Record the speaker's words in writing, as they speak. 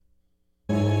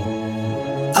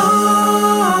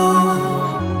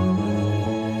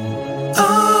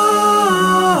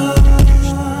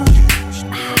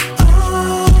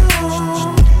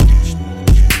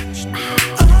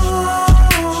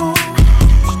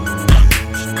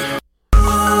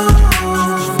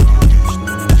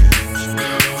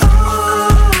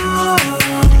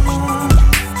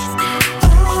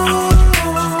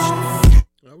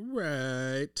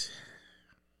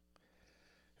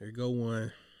Here go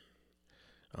one.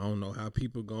 I don't know how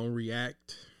people gonna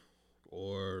react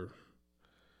or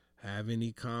have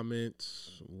any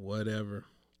comments, whatever.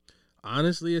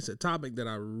 Honestly, it's a topic that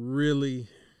I really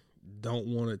don't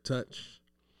want to touch,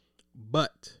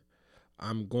 but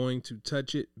I'm going to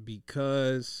touch it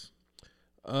because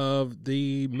of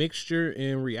the mixture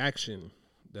and reaction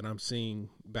that I'm seeing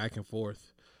back and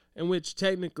forth, in which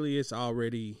technically it's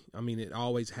already, it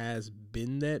always has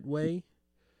been that way,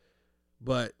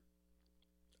 but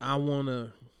I want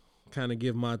to kind of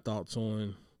give my thoughts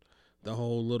on the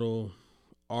whole little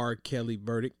R. Kelly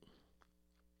verdict.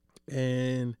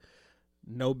 And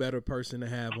no better person to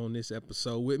have on this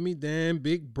episode with me than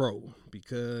Big Bro,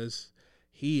 because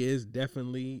he is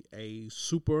definitely a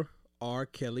super R.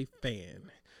 Kelly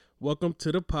fan. Welcome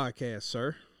to the podcast,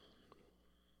 sir.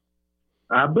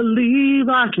 I believe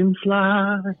I can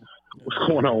fly. What's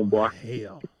going on, boy?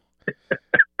 Hell.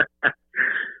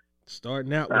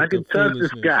 Starting out with I can the touch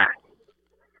foolishness. this guy.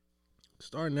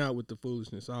 Starting out with the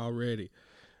foolishness already.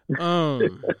 So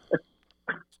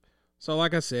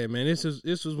like I said, man, this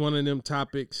was one of them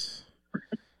topics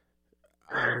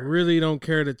I really don't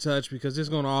care to touch because it's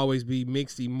going to always be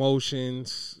mixed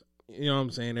emotions. You know what I'm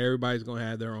saying? Everybody's going to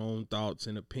have their own thoughts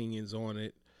and opinions on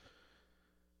it.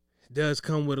 It does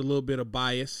come with a little bit of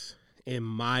bias, in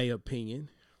my opinion.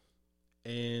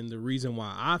 And the reason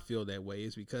why I feel that way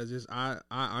is because I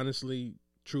honestly,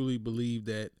 truly believe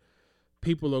that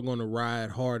people are going to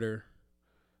ride harder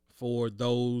for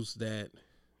those that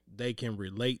they can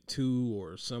relate to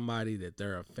or somebody that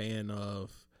they're a fan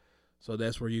of. So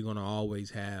that's where you're going to always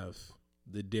have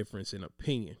the difference in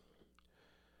opinion.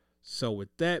 So with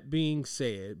that being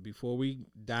said, before we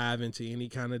dive into any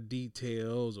kind of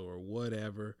details or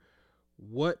whatever,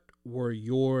 what were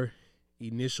your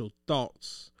initial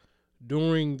thoughts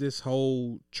during this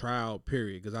whole trial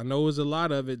period? Because I know there's a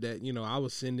lot of it that, I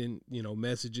was sending,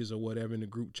 messages or whatever in the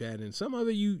group chat, and some of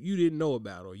it you didn't know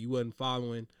about or you wasn't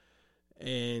following.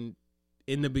 And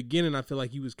in the beginning, I feel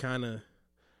like you was kind of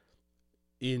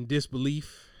in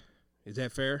disbelief. Is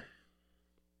that fair?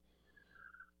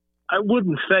 I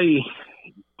wouldn't say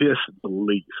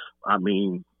disbelief. I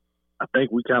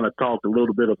think we kind of talked a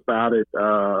little bit about it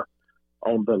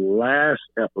on the last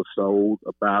episode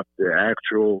about the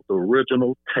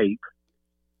original tape.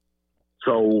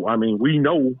 So, we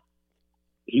know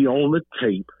he owned the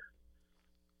tape.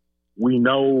 We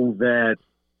know that,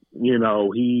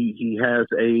 he has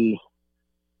a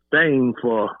thing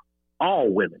for all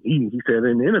women. He said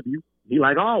in the interview, he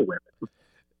like all women,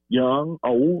 young,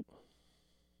 old.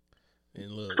 And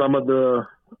look, some of the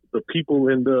people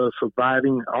in the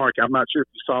surviving arc, I'm not sure if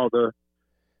you saw the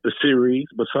series,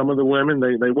 but some of the women,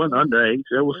 they weren't underage.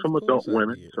 There was some adult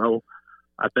women. So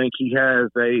I think he has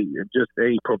just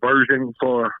a perversion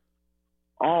for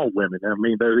all women.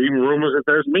 There's even rumors that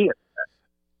there's men.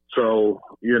 So,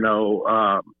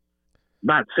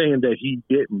 not saying that he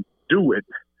didn't do it,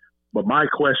 but my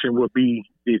question would be,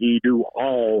 did he do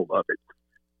all of it?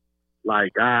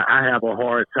 Like, I have a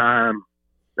hard time.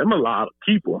 Them a lot of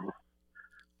people.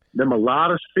 Them a lot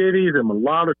of cities, them a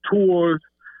lot of tours,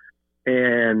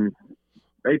 and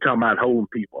they talking about holding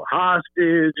people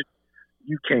hostage.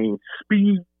 You can't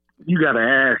speak. You got to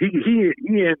ask. He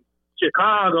in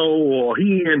Chicago or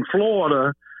he in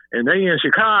Florida, and they in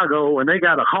Chicago, and they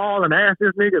got to call and ask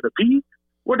this nigga to pee.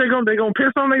 What they gonna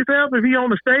piss on themselves if he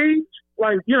on the stage?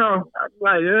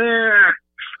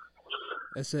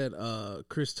 I said,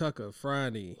 Chris Tucker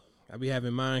Friday. I be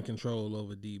having mind control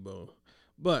over Debo.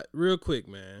 But real quick,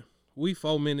 man, we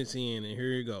 4 minutes in, and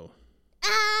here you go.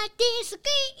 I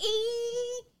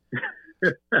disagree.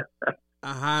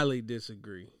 I highly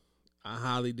disagree.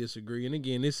 And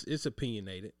again, it's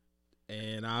opinionated,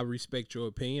 and I respect your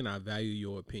opinion. I value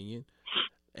your opinion.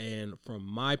 And from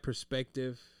my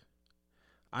perspective,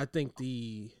 I think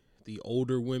the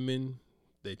older women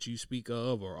that you speak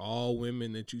of, or all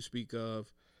women that you speak of,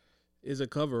 is a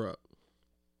cover-up.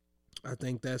 I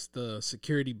think that's the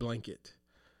security blanket,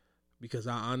 because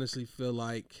I honestly feel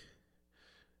like,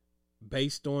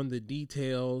 based on the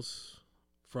details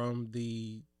from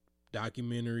the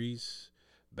documentaries,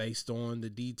 based on the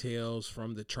details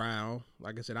from the trial,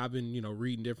 like I said, I've been,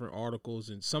 reading different articles,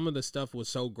 and some of the stuff was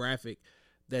so graphic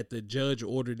that the judge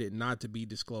ordered it not to be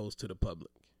disclosed to the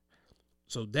public.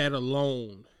 So that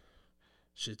alone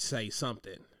should say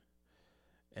something.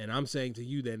 And I'm saying to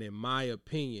you that in my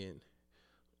opinion,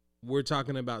 we're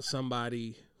talking about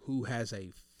somebody who has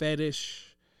a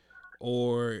fetish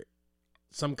or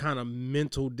some kind of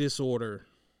mental disorder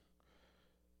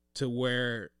to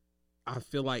where I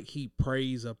feel like he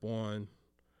preys upon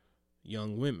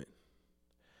young women.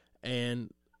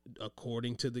 And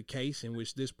according to the case, in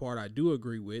which this part I do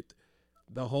agree with,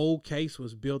 the whole case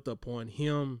was built upon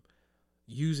him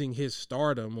using his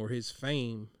stardom or his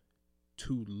fame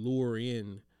to lure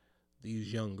in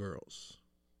these young girls.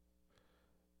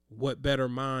 What better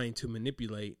mind to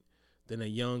manipulate than a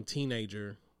young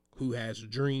teenager who has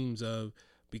dreams of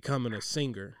becoming a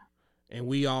singer? And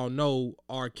we all know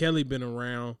R. Kelly been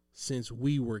around since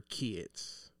we were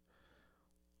kids.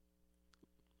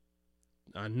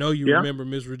 I know you remember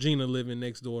Miss Regina living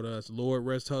next door to us. Lord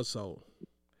rest her soul.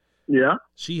 Yeah.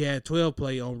 She had 12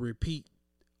 play on repeat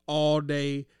all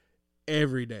day,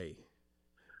 every day.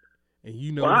 And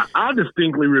you know, well, I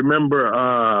distinctly remember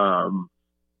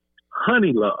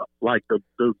Honey Love, like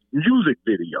the music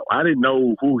video. I didn't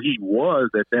know who he was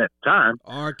at that time.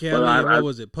 R. Kelly, what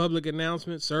was it? Public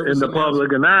announcement, service in the announcement?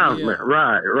 Public announcement, Yeah.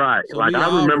 right. So like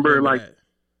I remember like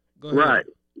that. right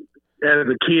as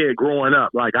a kid growing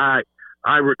up, like I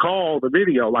recall the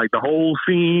video, like the whole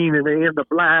scene and in the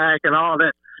black and all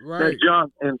that that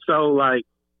junk. And so like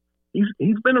he's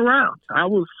been around. I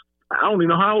don't even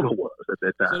know how old I was at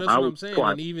that time. So that's what I'm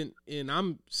saying. And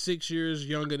I'm 6 years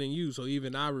younger than you, so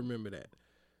even I remember that.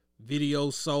 Video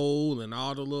Soul and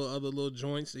all the other little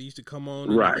joints that used to come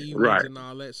on in the evenings and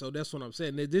all that. So that's what I'm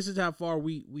saying. This is how far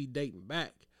we dating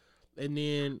back. And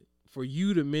then for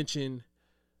you to mention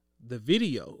the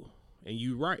video, and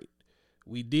you're right,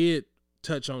 we did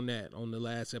touch on that on the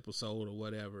last episode or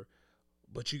whatever.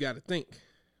 But you got to think,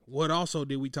 what also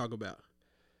did we talk about?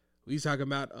 We talking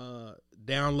about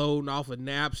downloading off of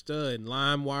Napster and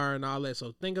LimeWire and all that.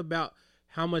 So think about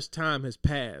how much time has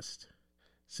passed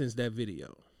since that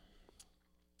video.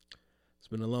 It's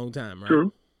been a long time, right?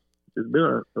 True. It's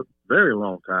been a very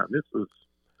long time.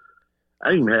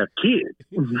 I didn't have kids.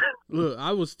 Look,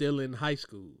 I was still in high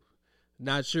school.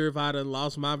 Not sure if I done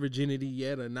lost my virginity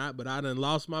yet or not, but I done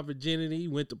lost my virginity,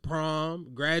 went to prom,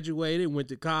 graduated, went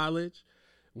to college,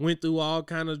 went through all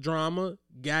kind of drama,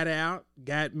 got out,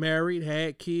 got married,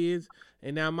 had kids,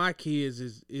 and now my kids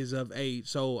is of age.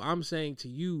 So I'm saying to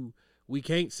you, we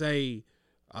can't say,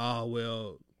 oh,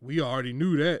 well, we already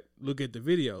knew that. Look at the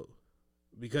video.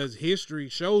 Because history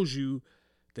shows you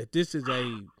that this is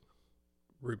a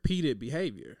repeated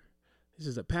behavior. This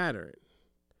is a pattern.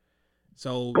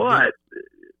 So, but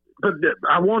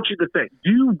I want you to think,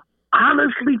 do you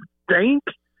honestly think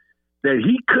that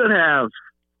he could have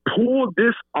pulled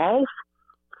this off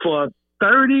for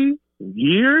 30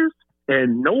 years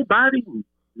and nobody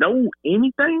know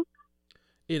anything?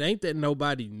 It ain't that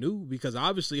nobody knew, because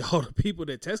obviously all the people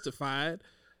that testified,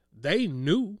 they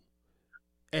knew.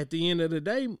 At the end of the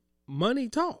day, money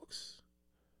talks.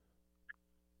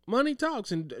 Money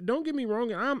talks. And don't get me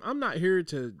wrong, I'm not here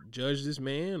to judge this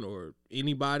man or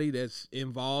anybody that's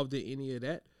involved in any of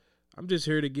that. I'm just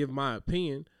here to give my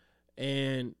opinion.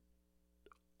 And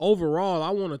overall,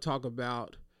 I want to talk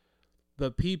about the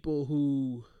people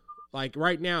who, like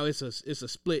right now, it's a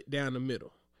split down the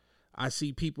middle. I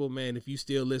see people, man, if you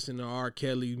still listen to R.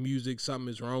 Kelly music, something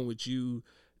is wrong with you.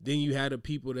 Then you had the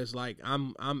people that's like,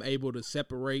 I'm able to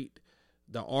separate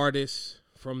the artist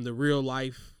from the real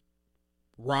life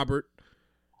Robert.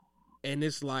 And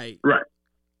it's like, right.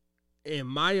 In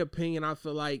my opinion, I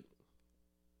feel like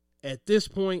at this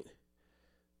point,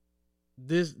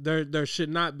 there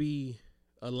should not be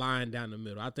a line down the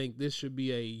middle. I think this should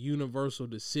be a universal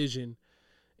decision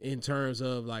in terms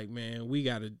of like, man, we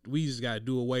just gotta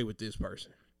do away with this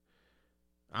person.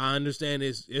 I understand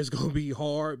it's going to be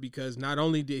hard because not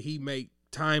only did he make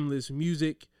timeless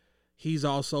music, he's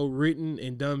also written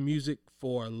and done music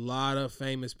for a lot of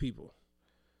famous people.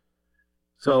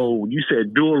 So you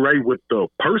said do away with the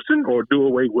person or do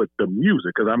away with the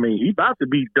music? Because, I mean, he's about to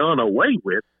be done away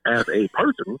with as a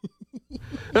person.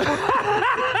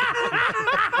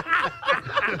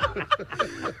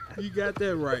 You got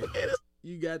that right.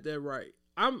 You got that right.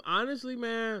 I'm honestly,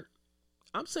 man,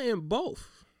 I'm saying both.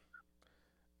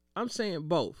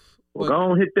 Well, go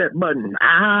on, hit that button.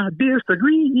 I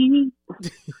disagree.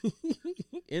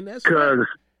 And that's because,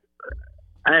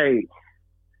 hey,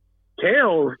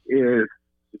 Kels is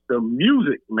the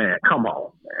music man. Come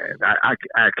on, man. I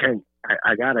can't.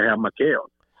 I gotta have my Kels.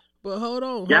 But hold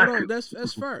on.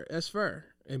 That's fair. That's fair.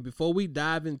 And before we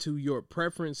dive into your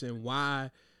preference and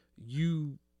why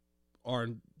you are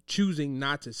choosing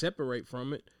not to separate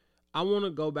from it, I want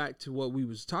to go back to what we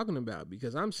was talking about,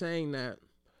 because I'm saying that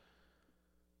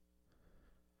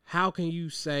how can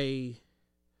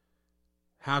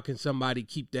somebody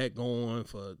keep that going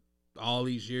for all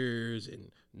these years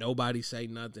and nobody say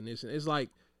nothing? It's like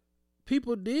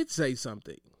people did say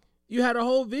something. You had a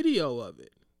whole video of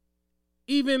it.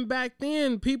 Even back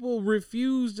then, people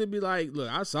refused to be like, look,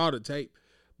 I saw the tape,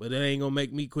 but that ain't gonna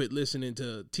make me quit listening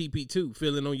to TP2,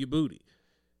 Feeling on Your Booty.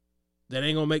 That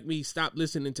ain't gonna make me stop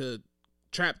listening to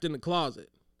Trapped in the Closet.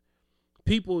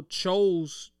 People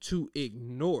chose to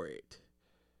ignore it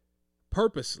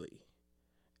purposely.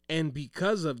 And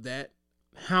because of that,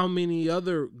 how many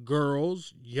other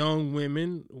girls, young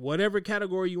women, whatever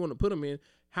category you want to put them in,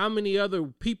 how many other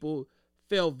people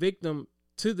fell victim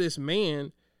to this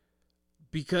man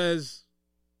because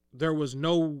there was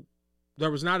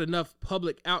not enough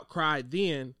public outcry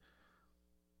then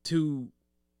to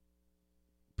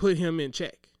put him in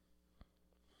check.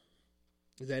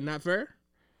 Is that not fair?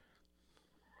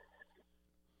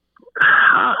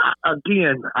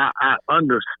 Again, I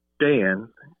understand,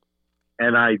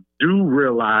 and I do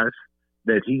realize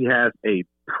that he has a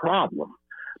problem,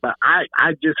 but I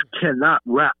just cannot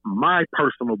wrap my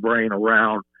personal brain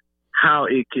around how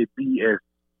it could be as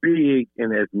big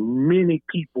and as many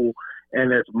people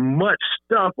and as much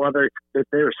stuff that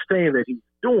they're saying that he's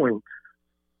doing.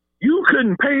 You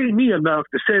couldn't pay me enough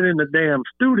to sit in the damn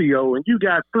studio, and you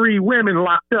got 3 women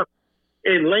locked up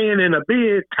and laying in a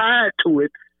bed tied to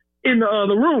it in the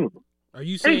other room. Are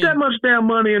you saying, ain't that much damn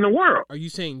money in the world? Are you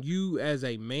saying you as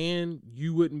a man,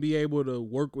 you wouldn't be able to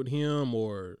work with him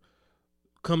or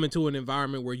come into an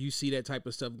environment where you see that type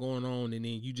of stuff going on and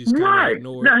then you just kind of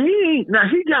ignore it? Now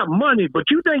he got money, but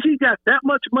you think he got that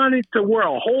much money to where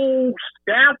a whole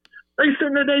staff, they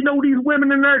sitting there, they know these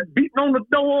women in there beating on the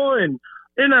door and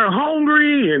they're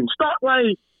hungry and stuff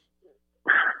like,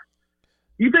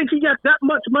 you think he got that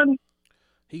much money?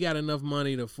 He got enough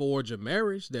money to forge a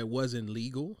marriage that wasn't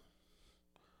legal.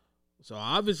 So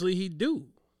obviously he do.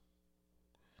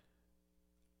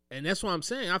 And that's what I'm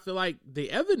saying. I feel like the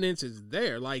evidence is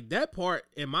there. Like that part,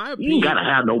 in my opinion. You ain't got to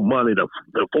have no money to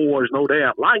forge no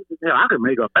damn license. I could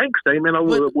make a bank statement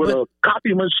with a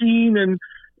copy machine and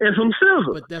some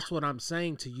scissors. But that's what I'm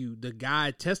saying to you. The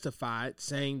guy testified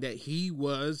saying that he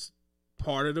was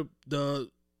part of the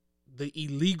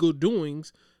illegal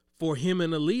doings for him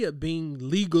and Aaliyah being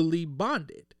legally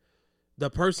bonded. The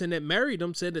person that married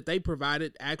him said that they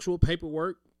provided actual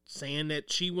paperwork saying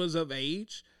that she was of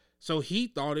age. So he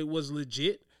thought it was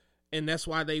legit, and that's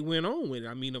why they went on with it.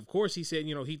 I mean, of course, he said,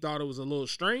 he thought it was a little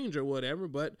strange or whatever,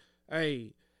 but,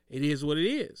 hey, it is what it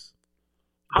is.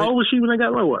 How old was she when they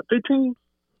got married, 15?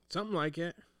 Something like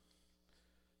that.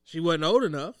 She wasn't old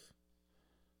enough.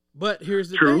 But here's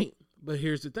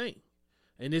the thing.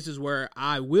 And this is where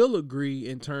I will agree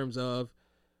in terms of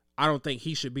I don't think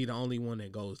he should be the only one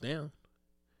that goes down.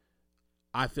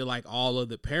 I feel like all of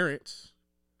the parents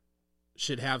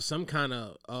should have some kind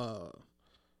of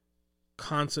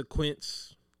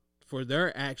consequence for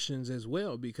their actions as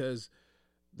well, because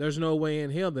there's no way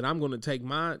in hell that I'm going to take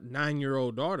my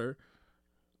 9-year-old daughter,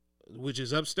 which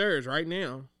is upstairs right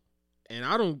now, and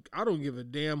I don't give a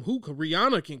damn who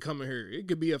Rihanna can come in here. It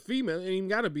could be a female. It ain't even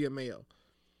got to be a male.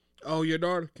 Oh, your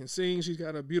daughter can sing. She's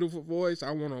got a beautiful voice.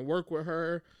 I want to work with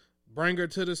her, bring her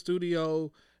to the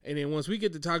studio. And then once we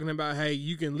get to talking about, hey,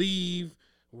 you can leave,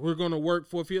 we're going to work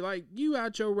for, if you're like, you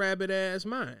out your rabbit ass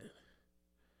mind.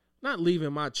 Not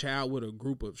leaving my child with a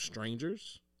group of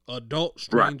strangers, adult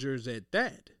strangers at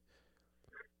that.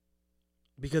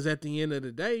 Because at the end of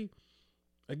the day,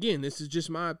 again, this is just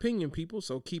my opinion, people.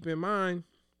 So keep in mind,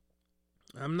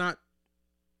 I'm not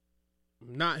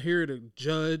here to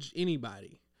judge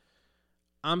anybody.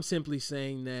 I'm simply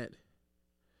saying that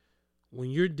when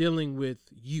you're dealing with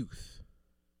youth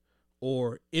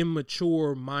or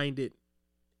immature-minded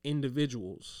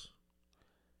individuals,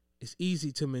 it's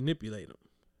easy to manipulate them.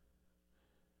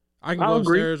 I can go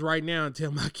upstairs right now and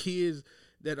tell my kids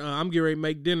that I'm getting ready to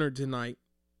make dinner tonight,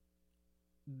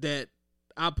 that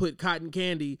I put cotton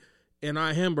candy in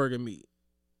our hamburger meat.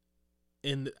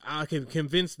 And I can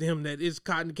convince them that it's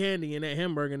cotton candy in that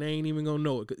hamburger and they ain't even going to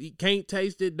know it. 'Cause you can't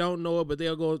taste it, don't know it, but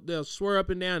they'll swear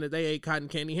up and down that they ate cotton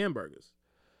candy hamburgers.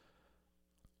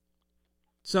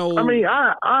 So I mean,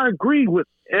 I agree with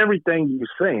everything you're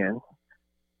saying.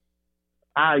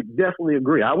 I definitely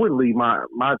agree. I wouldn't leave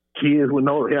my kids with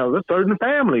no hell. They're third in the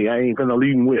family. I ain't gonna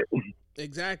leave them with.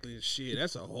 Exactly. Shit,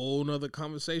 that's a whole nother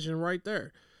conversation right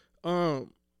there.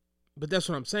 But that's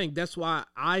what I'm saying. That's why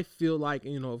I feel like,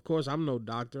 of course, I'm no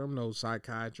doctor, I'm no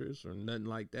psychiatrist or nothing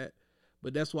like that.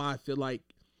 But that's why I feel like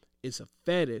it's a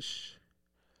fetish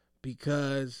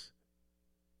because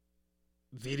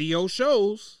video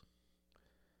shows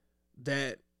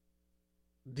that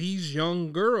these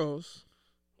young girls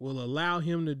will allow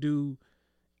him to do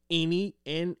any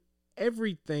and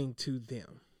everything to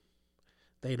them.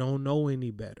 They don't know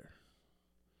any better.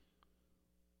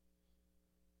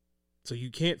 So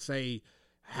you can't say,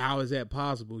 how is that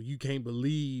possible? You can't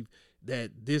believe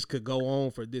that this could go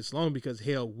on for this long because,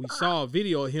 hell, we saw a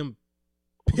video of him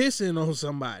pissing on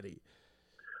somebody.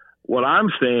 What I'm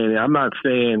saying, I'm not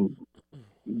saying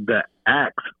the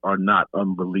acts are not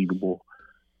unbelievable.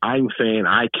 I'm saying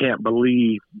I can't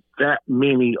believe that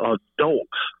many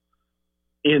adults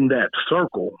in that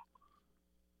circle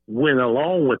went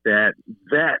along with that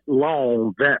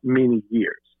long, that many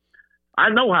years. I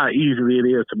know how easy it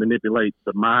is to manipulate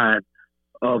the mind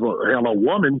of a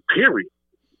woman, period.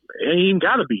 It ain't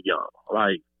got to be young.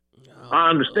 Like, I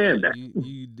understand that.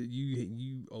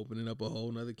 You opening up a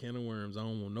whole nother can of worms. I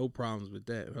don't want no problems with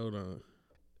that. Hold on.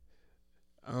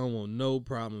 I don't want no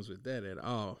problems with that at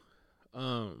all.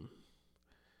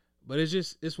 But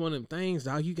it's one of them things,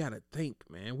 dog. You gotta think,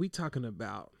 man. We talking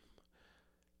about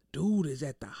dude is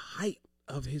at the height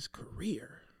of his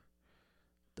career.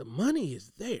 The money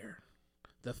is there.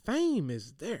 The fame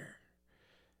is there.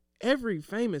 Every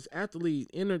famous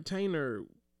athlete, entertainer,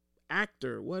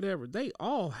 actor, whatever, they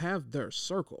all have their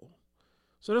circle.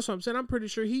 So that's what I'm saying. I'm pretty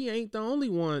sure he ain't the only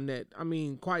one that, I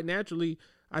mean, quite naturally,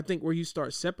 I think where you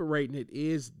start separating it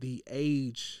is the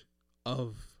age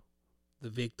of the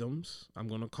victims. I'm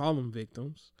going to call them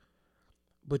victims.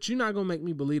 But you're not going to make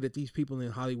me believe that these people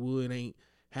in Hollywood ain't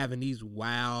having these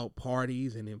wild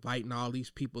parties and inviting all these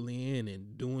people in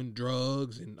and doing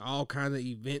drugs and all kinds of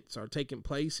events are taking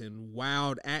place and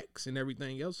wild acts and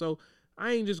everything else. So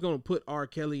I ain't just going to put R.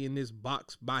 Kelly in this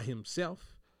box by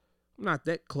himself. I'm not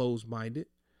that closed-minded.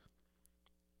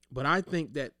 But I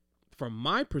think that from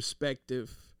my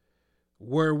perspective,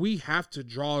 where we have to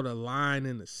draw the line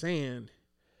in the sand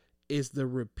is the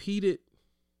repeated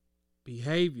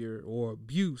behavior or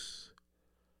abuse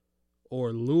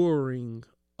or luring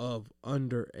of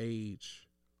underage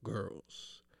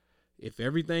girls. If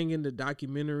everything in the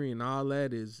documentary and all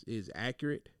that is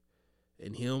accurate,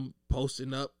 and him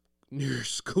posting up near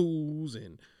schools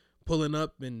and pulling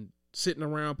up and sitting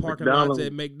around parking lots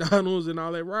at McDonald's and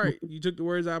all that, right? You took the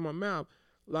words out of my mouth.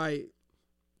 Like,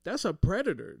 that's a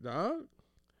predator, dog.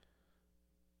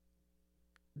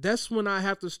 That's when I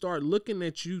have to start looking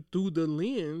at you through the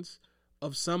lens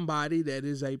of somebody that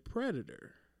is a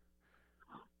predator.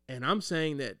 And I'm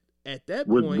saying that at that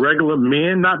point, would regular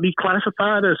men not be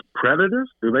classified as predators?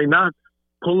 Do they not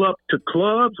pull up to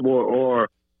clubs, or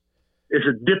is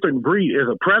it different breed? Is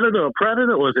a predator,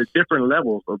 or is it different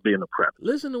levels of being a predator?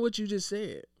 Listen to what you just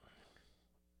said.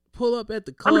 Pull up at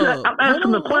the club. I'm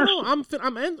asking the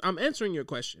question. I'm answering your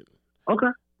question. Okay.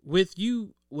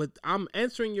 I'm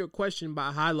answering your question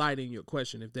by highlighting your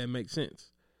question, if that makes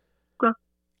sense. Okay.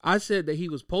 I said that he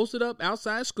was posted up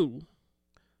outside school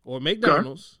or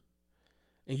McDonald's,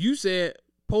 and you said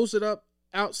posted up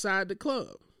outside the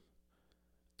club.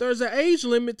 There's an age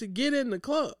limit to get in the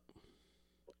club.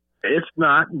 It's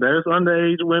not. There's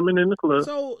underage women in the club.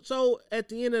 So at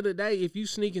the end of the day, if you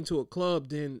sneak into a club,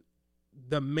 then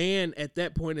the man at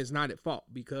that point is not at fault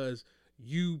because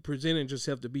you presented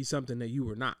yourself to be something that you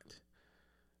were not.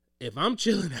 If I'm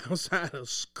chilling outside of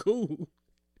school,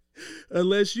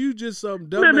 unless you just some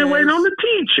dumbass. They be waiting on the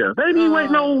teacher. They be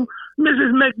waiting on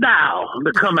Mrs. McDowell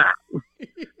to come out.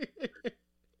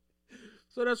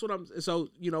 So that's what so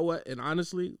you know what? And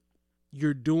honestly,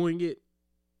 you're doing it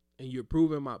and you're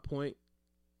proving my point,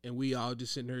 and we all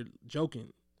just sitting here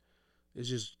joking. It's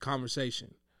just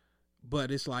conversation. But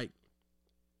it's like,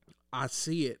 I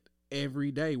see it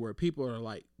every day where people are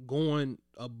like going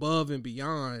above and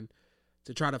beyond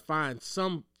to try to find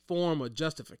some form of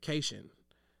justification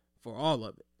for all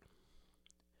of it.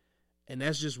 And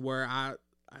that's just where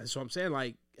so I'm saying,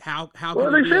 like, how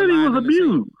well, they said he was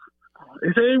abused. They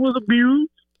say he was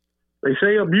abused. They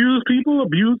say abuse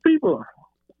people.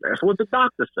 That's what the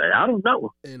doctors say. I don't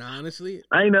know. And honestly,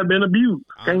 I ain't never been abused.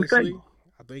 Can't say.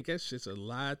 I think that's just a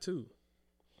lie too.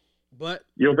 But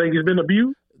you don't think he's been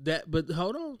abused? But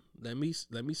hold on. Let me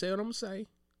say what I'm gonna say.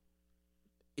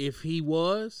 If he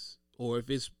was, or if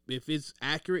it's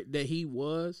accurate that he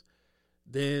was,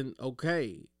 then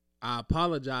okay, I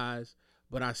apologize,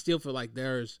 but I still feel like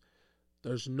there's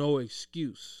no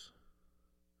excuse.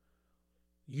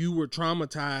 You were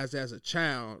traumatized as a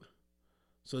child,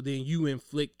 so then you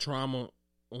inflict trauma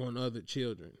on other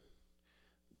children.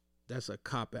 That's a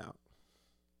cop-out.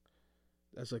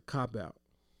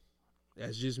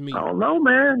 That's just me. I don't know,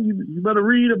 man. You better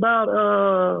read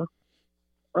about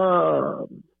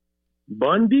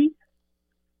Bundy,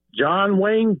 John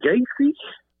Wayne Gacy.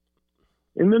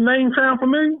 And the name sound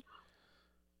familiar?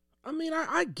 I mean,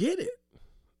 I get it.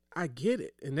 I get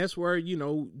it. And that's where,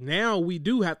 now we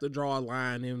do have to draw a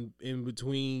line in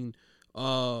between,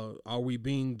 are we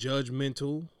being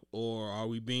judgmental or are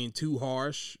we being too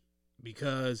harsh?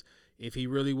 Because if he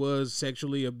really was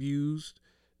sexually abused,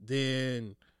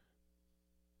 then,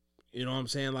 you know what I'm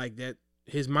saying? Like that,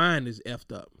 his mind is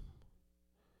effed up.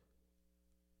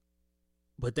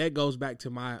 But that goes back to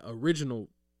my original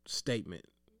statement.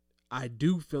 I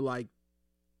do feel like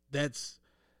that's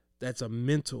a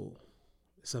mental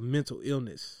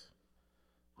illness.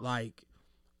 Like,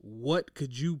 what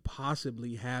could you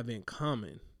possibly have in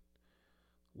common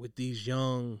with these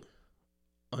young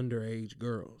underage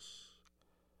girls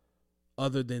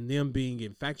other than them being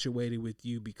infatuated with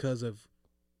you because of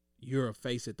you're a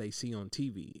face that they see on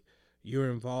TV?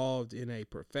 You're involved in a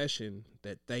profession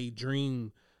that they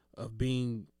dream of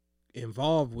being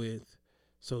involved with.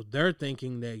 So they're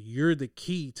thinking that you're the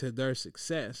key to their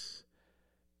success.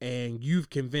 And you've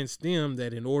convinced them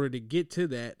that in order to get to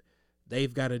that,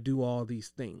 they've got to do all these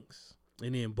things.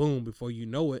 And then boom, before you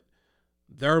know it,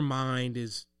 their mind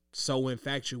is so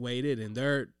infatuated and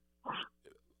they're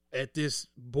at this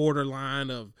borderline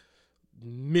of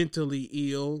mentally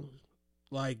ill,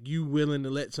 like you willing to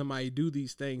let somebody do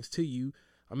these things to you.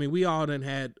 I mean, we all done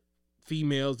had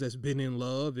females that's been in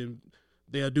love and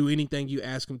they'll do anything you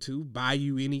ask them to, buy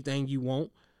you anything you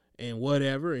want and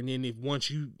whatever. And then if once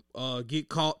you get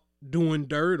caught doing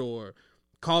dirt or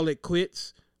call it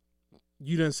quits,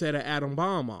 you done set an atom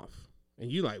bomb off.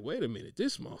 And you like, wait a minute,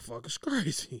 this motherfucker's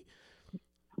crazy.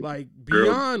 Like,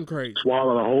 beyond crazy.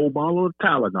 Swallowed a whole bottle of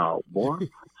Tylenol, boy.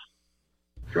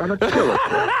 Trying to kill us.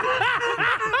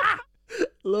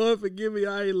 Lord, forgive me,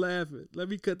 I ain't laughing. Let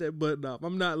me cut that button off.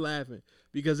 I'm not laughing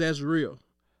because that's real.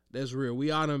 That's real.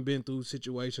 We all done been through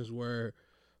situations where,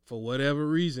 for whatever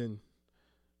reason,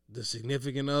 the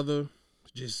significant other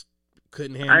just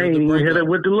couldn't handle I ain't the even hit breakup. it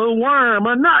with the little worm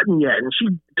or nothing yet, and she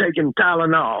taking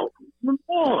Tylenol.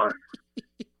 Boy,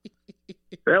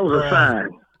 that was a sign.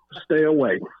 Stay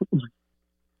away.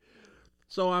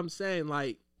 So I'm saying,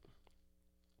 like,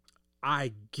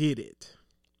 I get it.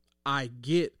 I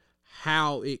get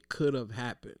how it could have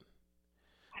happened.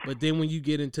 But then when you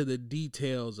get into the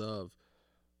details of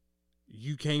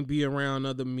you can't be around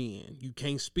other men, you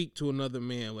can't speak to another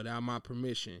man without my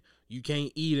permission, you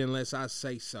can't eat unless I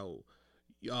say so,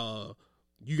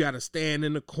 you got to stand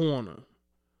in the corner.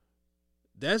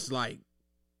 That's like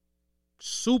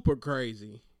super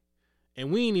crazy.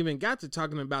 And we ain't even got to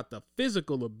talking about the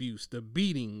physical abuse, the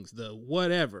beatings, the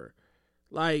whatever.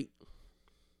 Like,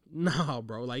 nah,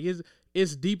 bro. Like,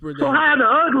 it's deeper than... So how the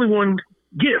ugly one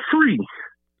get free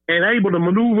and able to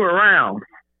maneuver around,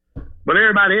 but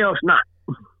everybody else not?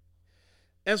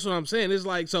 That's what I'm saying. It's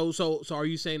like, so are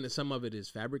you saying that some of it is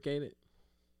fabricated?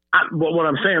 But what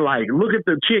I'm saying, like, look at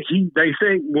the chick they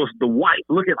say was the wife.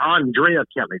 Look at Andrea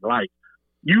Kelly. Like,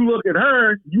 you look at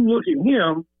her, you look at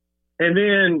him, and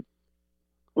then,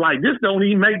 like, this don't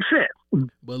even make sense.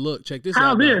 But look, check this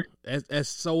out. That's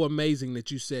so amazing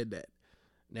that you said that.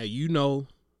 Now, you know,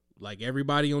 like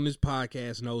everybody on this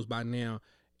podcast knows by now,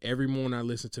 every morning I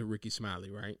listen to Ricky Smiley,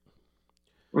 right?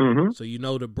 Mm-hmm. So you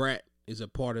know the Brat is a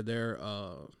part of their,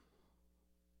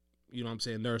 you know what I'm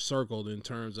saying, their circle in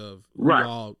terms of who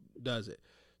all does it.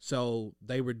 So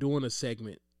they were doing a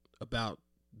segment about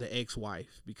the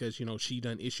ex-wife because, you know, she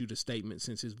done issued a statement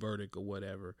since his verdict or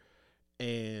whatever.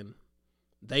 And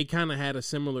they kind of had a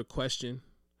similar question.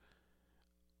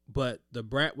 But the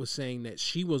Brat was saying that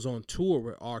she was on tour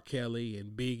with R. Kelly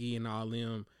and Biggie and all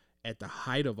them at the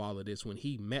height of all of this when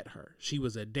he met her. She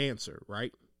was a dancer,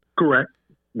 right? Correct.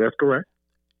 That's correct.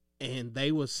 And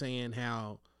they was saying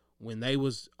how when they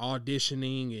was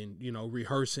auditioning and, you know,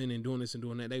 rehearsing and doing this and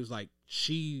doing that, they was like,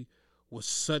 she was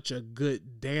such a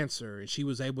good dancer and she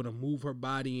was able to move her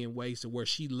body in ways to where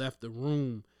she left the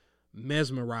room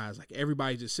mesmerized. Like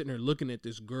everybody just sitting there looking at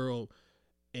this girl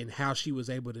and how she was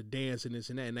able to dance and this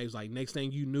and that. And they was like, next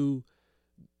thing you knew,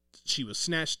 she was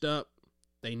snatched up.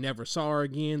 They never saw her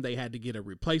again. They had to get a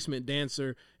replacement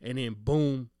dancer. And then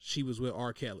boom, she was with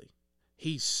R. Kelly.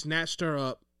 He snatched her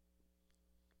up,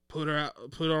 put her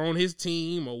on his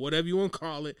team or whatever you want to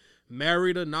call it,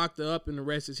 married her, knocked her up, and the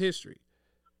rest is history.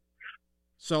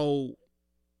 So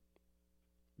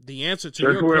the answer to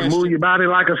your question... That's where move your body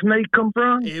like a snake come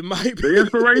from? It might be. The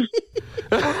inspiration?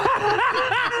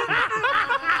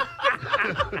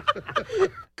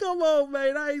 Come on,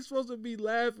 man. I ain't supposed to be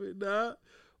laughing, dog.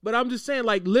 But I'm just saying,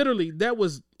 like, literally, that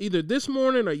was either this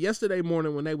morning or yesterday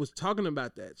morning when they was talking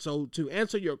about that. So to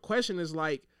answer your question is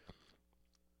like,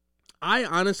 I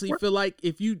honestly feel like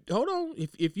if you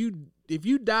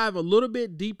dive a little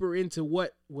bit deeper into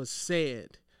what was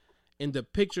said and the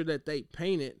picture that they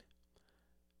painted,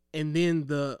 and then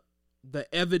the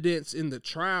evidence in the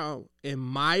trial, in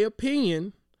my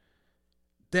opinion,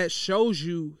 that shows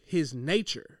you his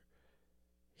nature.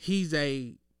 He's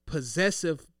a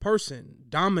possessive person,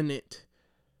 dominant.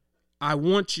 I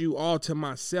want you all to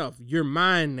myself. You're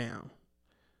mine now.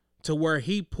 To where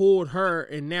he pulled her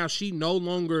and now she no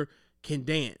longer can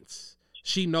dance.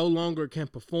 She no longer can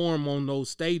perform on those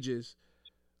stages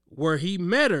where he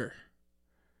met her.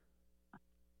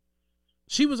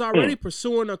 She was already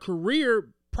pursuing a career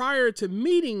prior to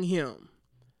meeting him.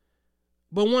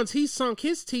 But once he sunk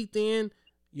his teeth in,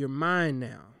 you're mine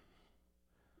now.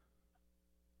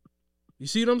 You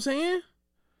see what I'm saying?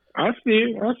 I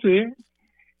see it.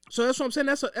 So that's what I'm saying.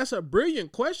 That's a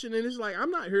brilliant question. And it's like, I'm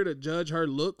not here to judge her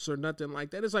looks or nothing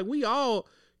like that. It's like we all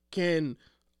can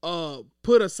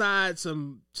put aside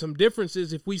some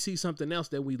differences if we see something else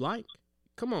that we like.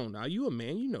 Come on now, you a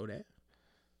man, you know that.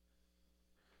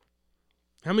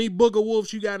 How many booger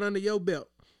wolves you got under your belt?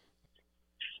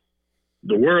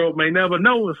 The world may never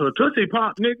know. It's a Tootsie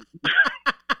Pop, nigga.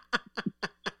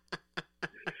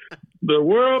 The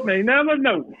world may never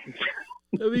know.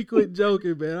 Let me quit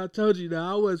joking, man. I told you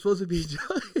now I wasn't supposed to be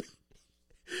joking.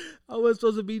 I wasn't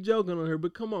supposed to be joking on her,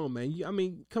 but come on,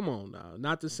 man. Come on now.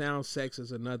 Not to sound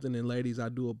sexist or nothing, and ladies, I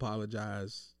do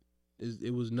apologize.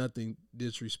 It was nothing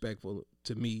disrespectful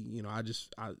to me. You know,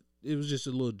 it was just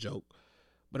a little joke.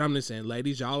 But I'm just saying,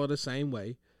 ladies, y'all are the same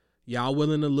way. Y'all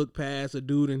willing to look past a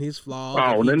dude and his flaws.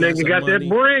 Oh, the nigga got that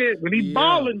bread when he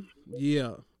balling.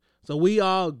 Yeah. So we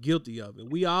all guilty of it.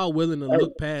 We all willing to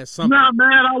look past something. Not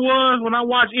mad I was when I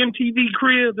watched MTV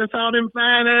Cribs and saw them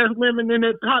fine ass women in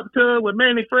that hot tub with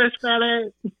Manny Fresh fat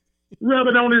ass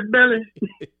rubbing on his belly.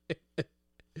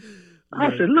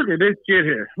 I said, look at this shit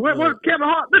here. What Kevin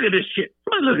Hart? Look at this shit.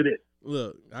 Look at it.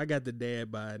 Look, I got the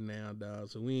dad bod now, dog.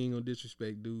 So we ain't gonna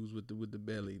disrespect dudes with the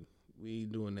belly. We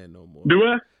ain't doing that no more. Do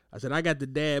I? I said I got the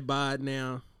dad bod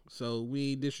now, so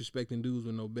we ain't disrespecting dudes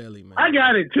with no belly, man. I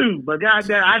got it too, but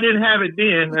goddamn, I didn't have it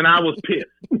then, and I was pissed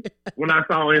when I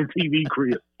saw MTV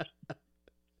Cribs.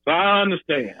 So I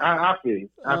understand. I feel you.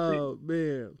 Oh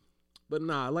man, but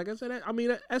nah, like I said,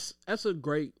 that's a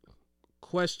great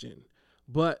question,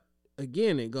 but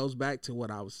again, it goes back to what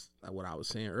I was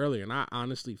saying earlier, and I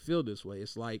honestly feel this way.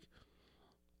 It's like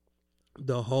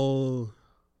the whole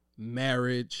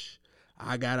marriage.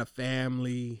 I got a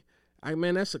family.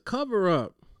 That's a cover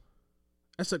up.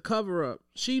 That's a cover up.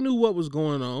 She knew what was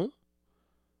going on.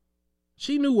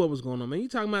 Man, you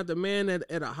talking about the man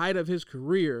at a height of his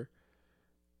career.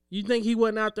 You think he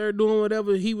wasn't out there doing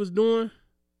whatever he was doing?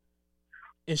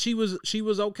 And she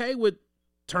was okay with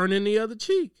turning the other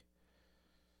cheek.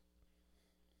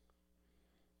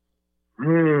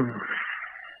 And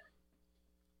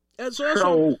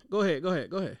so go ahead.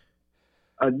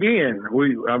 Again,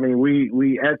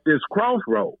 we at this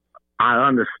crossroad. I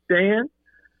understand.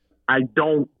 I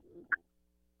don't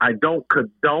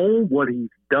condone what he's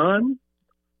done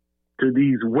to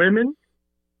these women,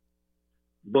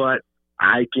 but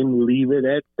I can leave it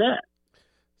at that.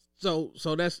 So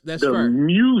that's the fair.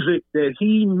 Music that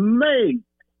he made,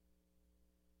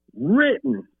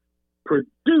 written,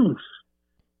 produced,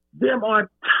 them are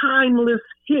timeless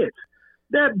hits.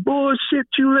 That bullshit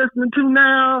you listening to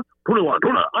now,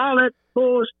 all that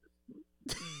bullshit.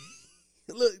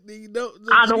 Look,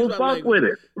 I don't fuck with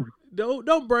it.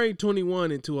 Don't bring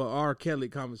 21 into a R. Kelly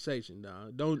conversation,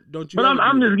 dog. Don't you? But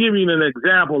I'm just giving you an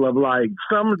example of like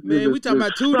some. Man, we talking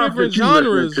about two different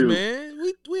genres, man.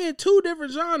 We in two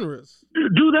different genres.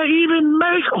 Do they even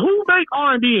who make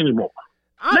R&B anymore?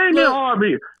 Name me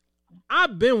R&B.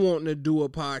 I've been wanting to do a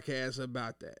podcast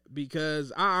about that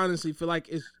because I honestly feel like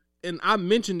and I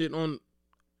mentioned it on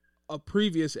a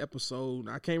previous episode.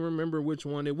 I can't remember which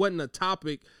one. It wasn't a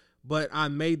topic, but I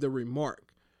made the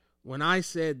remark when I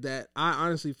said that I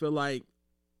honestly feel like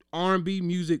R&B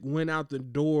music went out the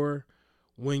door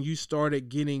when you started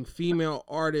getting female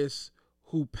artists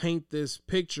who paint this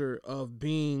picture of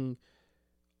being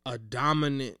a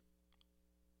dominant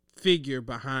figure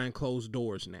behind closed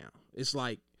doors now. It's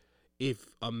like, if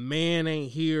a man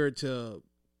ain't here to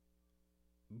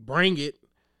bring it,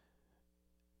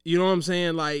 you know what I'm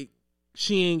saying? Like,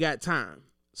 she ain't got time.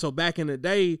 So back in the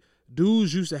day,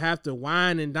 dudes used to have to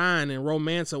wine and dine and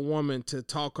romance a woman to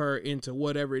talk her into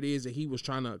whatever it is that he was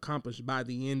trying to accomplish by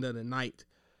the end of the night.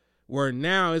 Where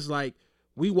now it's like,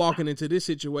 we walking into this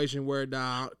situation where,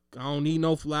 dog, I don't need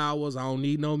no flowers. I don't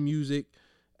need no music.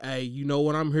 Hey, you know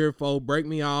what I'm here for. Break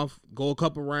me off. Go a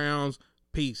couple rounds.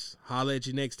 Peace. Holler at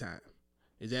you next time.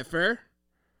 Is that fair?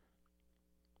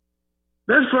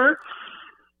 That's fair.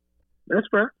 That's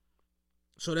fair.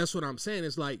 So that's what I'm saying.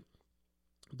 It's like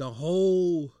the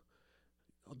whole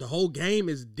game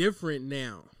is different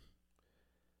now.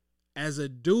 As a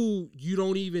dude, you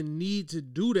don't even need to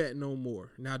do that no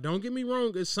more. Now, don't get me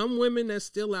wrong. There's some women that's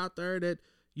still out there that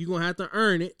you're going to have to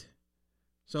earn it.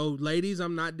 So, ladies,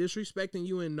 I'm not disrespecting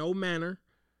you in no manner.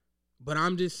 But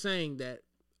I'm just saying that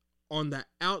on the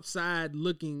outside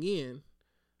looking in,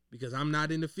 because I'm not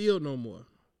in the field no more,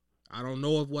 I don't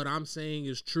know if what I'm saying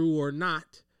is true or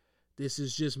not. This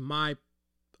is just my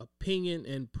opinion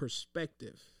and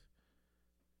perspective.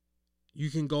 You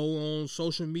can go on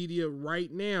social media right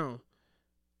now,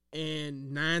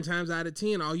 and 9 times out of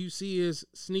 10, all you see is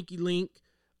sneaky link.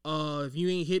 If you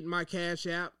ain't hitting my Cash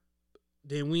App,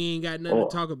 then we ain't got nothing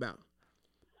to talk about.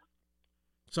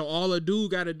 So all a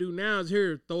dude got to do now is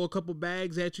here, throw a couple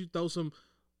bags at you, throw some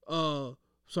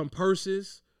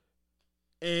purses,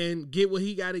 and get what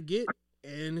he got to get,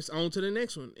 and it's on to the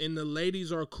next one. And the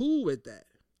ladies are cool with that.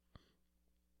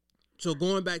 So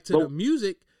going back to the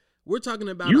music, we're talking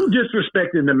about you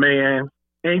disrespecting the man,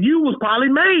 and you was probably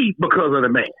made because of the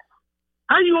man.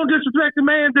 How you gonna disrespect the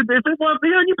man if it wasn't for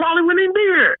him? You probably wouldn't even be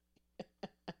here.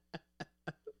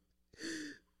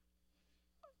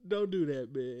 Don't do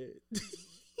that, man.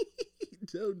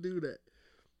 Don't do that.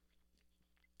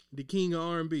 The king of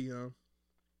R&B, huh?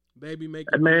 Baby, make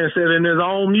that man said in his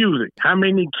own music, how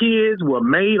many kids were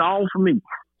made off of me?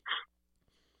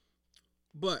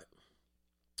 But,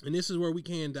 and this is where we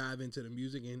can dive into the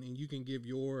music, and you can give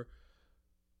your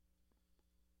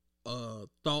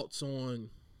thoughts on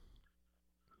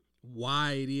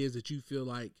why it is that you feel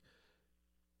like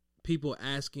people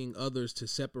asking others to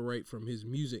separate from his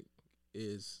music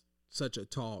is such a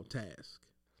tall task.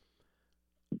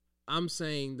 I'm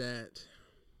saying that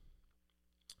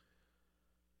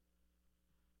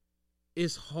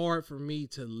it's hard for me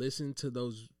to listen to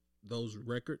those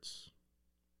records.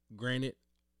 Granted,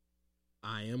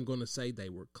 I am going to say they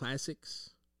were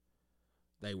classics.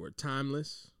 They were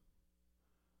timeless.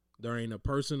 There ain't a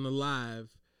person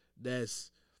alive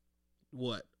that's,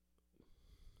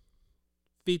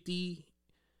 50,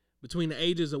 between the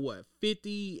ages of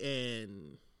 50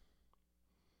 and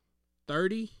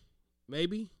 30,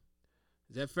 maybe?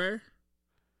 Is that fair?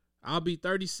 I'll be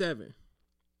 37.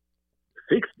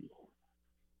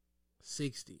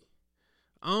 60.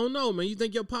 I don't know, man. You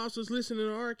think your pops was listening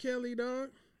to R. Kelly, dog?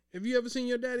 Have you ever seen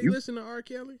your daddy listen to R.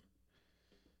 Kelly?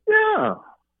 Yeah.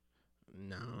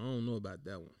 No, I don't know about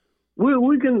that one.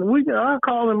 We can. I'll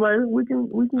call him later. We can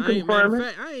confirm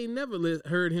it. I ain't never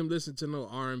heard him listen to no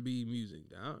R&B music.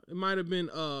 It might have been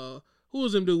who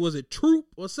was him dude? Was it Troop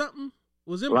or something?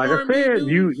 Was it like R&B I said?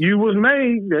 dudes? You was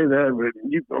made.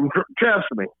 Trust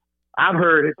me, I've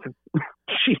heard it.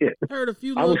 Shit, heard a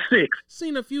few. I was 6.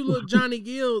 Seen a few little Johnny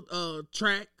Gill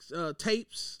tracks,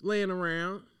 tapes laying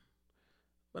around.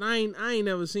 But I ain't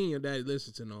never seen your daddy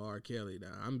listen to no R. Kelly.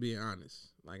 Dog. I'm being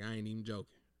honest. Like I ain't even joking.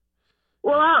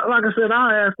 Well, like I said,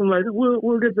 I'll ask him later.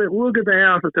 We'll get the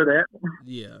answer to that.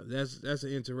 Yeah, that's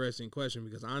an interesting question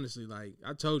because honestly, like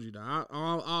I told you,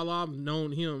 all I've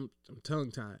known him, I'm tongue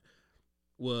tied,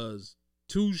 was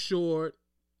Too Short,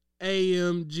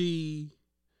 AMG,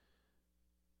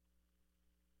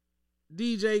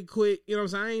 DJ Quick. You know what I'm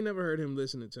saying? I ain't never heard him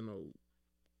listening to no.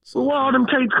 Well, where all them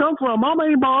tapes come from? Mama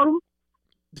ain't bought them.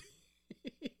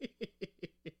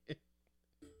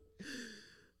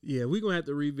 Yeah, we're going to have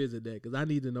to revisit that because I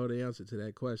need to know the answer to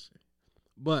that question.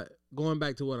 But going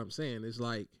back to what I'm saying, it's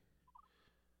like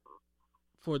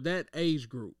for that age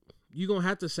group, you're going to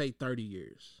have to say 30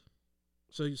 years.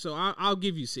 So I'll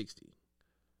give you 60.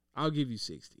 I'll give you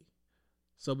 60.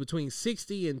 So between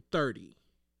 60 and 30,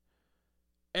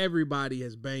 everybody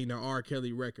has banged an R.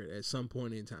 Kelly record at some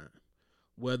point in time.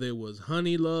 Whether it was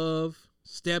Honey Love,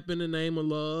 Step in the Name of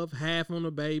Love, Half on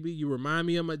a Baby, You Remind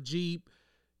Me of My Jeep.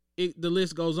 The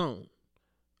list goes on.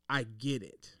 I get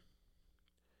it.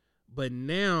 But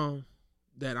now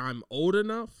that I'm old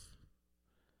enough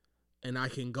and I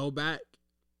can go back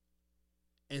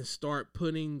and start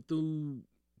putting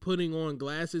on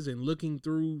glasses and looking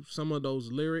through some of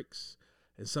those lyrics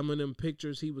and some of them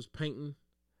pictures he was painting,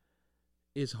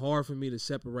 it's hard for me to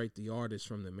separate the artist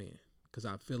from the man because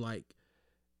I feel like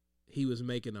he was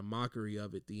making a mockery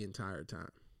of it the entire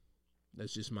time.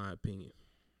 That's just my opinion.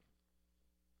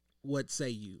 What say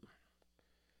you?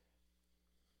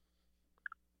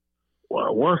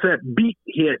 Well, once that beat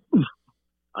hit,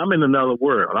 I'm in another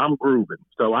world. I'm grooving.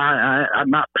 So I'm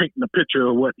not painting a picture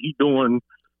of what he's doing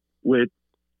with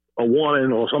a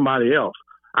woman or somebody else.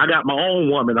 I got my own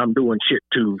woman I'm doing shit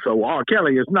to. So R.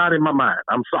 Kelly is not in my mind.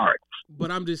 I'm sorry.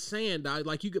 But I'm just saying, dog,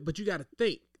 like you got to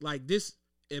think like this.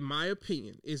 In my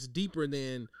opinion, is deeper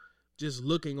than just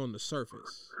looking on the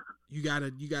surface. You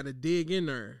gotta dig in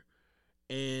there,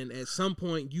 and at some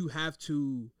point you have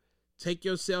to take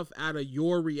yourself out of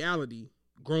your reality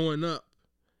growing up,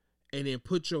 and then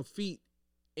put your feet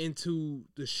into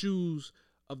the shoes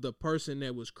of the person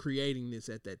that was creating this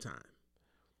at that time.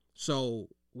 So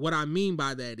what I mean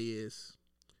by that is,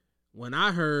 when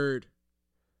I heard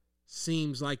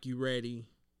 "Seems Like You Ready,"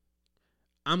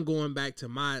 I'm going back to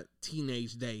my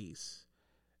teenage days,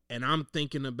 and I'm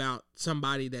thinking about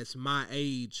somebody that's my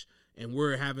age, and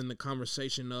we're having the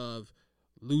conversation of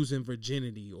losing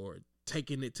virginity or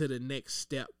taking it to the next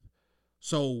step.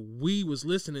 So we was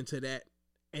listening to that,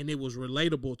 and it was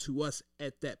relatable to us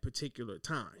at that particular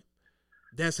time.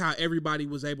 That's how everybody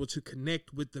was able to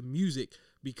connect with the music,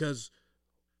 because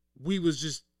we was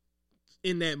just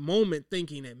in that moment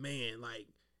thinking that, man, like,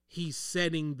 he's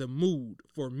setting the mood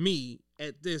for me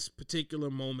at this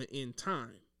particular moment in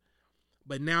time.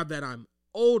 But now that I'm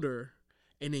older,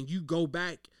 and then you go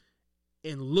back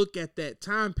and look at that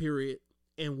time period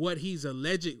and what he's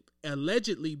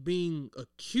allegedly being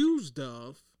accused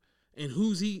of, and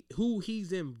who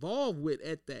he's involved with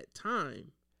at that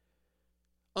time,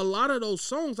 a lot of those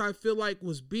songs I feel like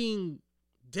was being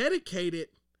dedicated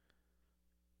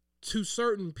to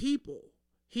certain people.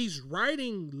 He's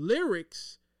writing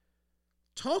lyrics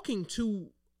talking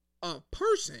to a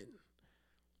person.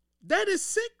 That is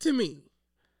sick to me.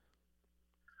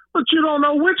 But you don't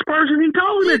know which person he's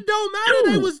talking to. It don't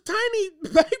matter. They was tiny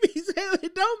babies.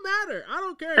 It don't matter. I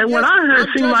don't care. And when I heard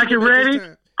 "Seem Like You're Ready,"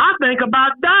 I think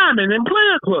about Diamond in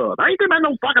Players Club. I ain't thinking about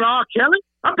no fucking R. Kelly.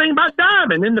 I'm thinking about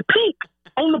Diamond in the pink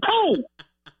on the pole.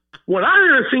 When I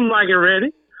heard "Seem Like You're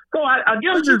Ready," so I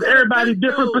guess it's everybody's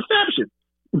different perception.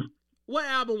 What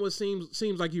album was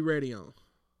Seems Like You Ready on?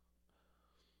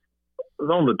 It was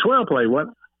on the 12 play,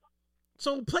 wasn't it?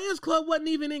 So Players Club wasn't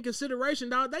even in consideration,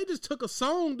 dog. They just took a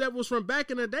song that was from back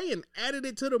in the day and added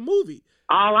it to the movie.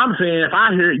 All I'm saying, if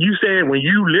I hear you saying when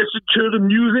you listen to the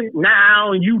music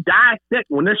now and you dissect,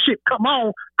 when that shit come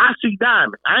on, I see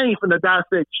Diamond. I ain't finna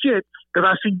dissect shit because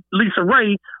I see Lisa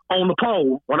Ray on the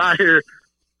pole when I hear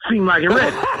 "Seem Like You're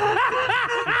Ready."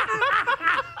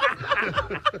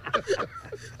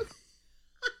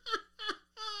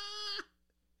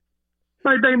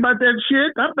 I ain't thinking about that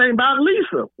shit. I'm thinking about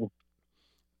Lisa.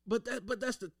 But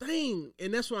that's the thing,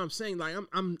 and that's what I'm saying. Like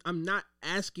I'm not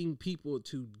asking people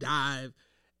to dive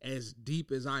as deep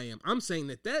as I am. I'm saying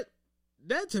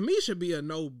that to me should be a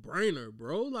no-brainer,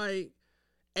 bro. Like,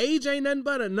 age ain't nothing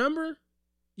but a number.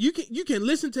 You can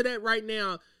listen to that right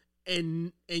now,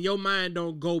 and your mind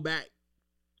don't go back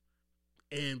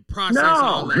and process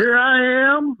all that. Here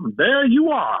I am. There you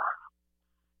are,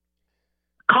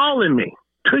 calling me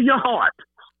to your heart.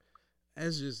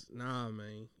 That's just, nah,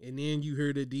 man. And then you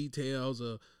hear the details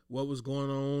of what was going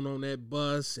on that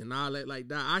bus and all that like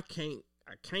that. I can't.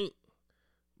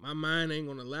 My mind ain't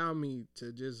gonna allow me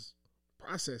to just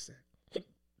process that.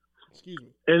 Excuse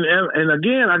me. And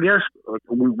again, I guess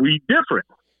we different.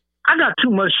 I got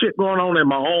too much shit going on in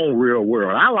my own real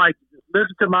world. I like to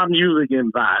listen to my music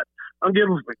and vibe. I'm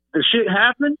giving the shit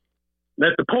happening.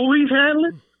 Let the police handle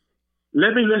it.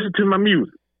 Let me listen to my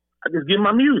music. I just get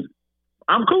my music.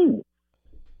 I'm cool.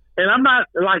 And I'm not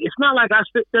like, it's not like I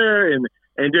sit there and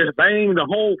just bang the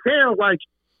whole can. Like,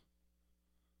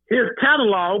 his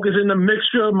catalog is in the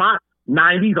mixture of my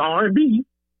 90s R&B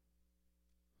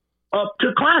up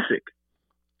to classic.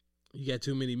 You got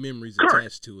too many memories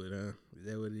attached to it, huh? Is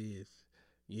that what it is?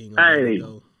 You ain't gonna let it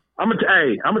go. I'm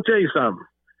gonna tell you something.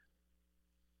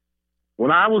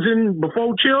 When I was in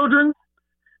Before Children,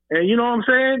 and you know what I'm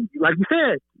saying? Like you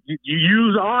said, you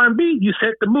use R&B, you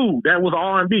set the mood. That was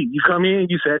R&B. You come in,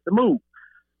 you set the mood.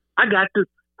 I got the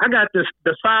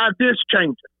 5 disc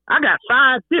changer. I got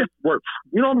 5 disc worth.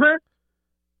 You know what I'm saying?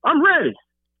 I'm ready.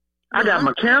 I got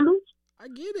my candles. I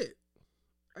get it.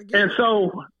 And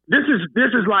so this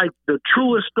is like the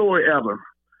truest story ever.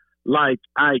 Like,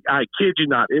 I kid you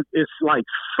not. It's like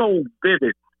so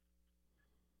vivid.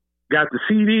 Got the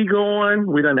CD going.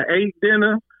 We done ate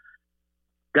dinner.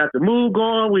 Got the mood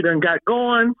going. We done got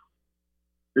going.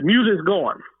 The music's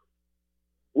going.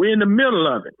 We're in the middle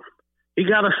of it. He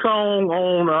got a song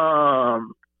on, I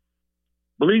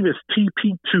believe it's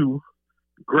TP2,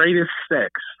 Greatest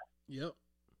Sex. Yep.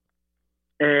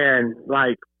 And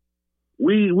like,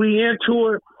 we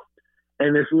into it,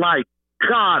 and it's like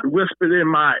God whispered in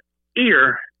my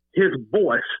ear his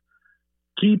voice,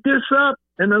 keep this up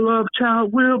and the love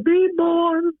child will be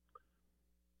born.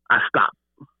 I stopped.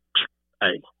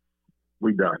 Hey,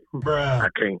 we done. Bruh. I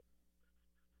can't.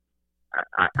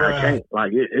 I can't.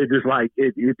 Like, it just like,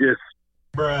 it just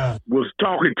Bruh. was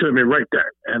talking to me right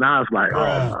there. And I was like,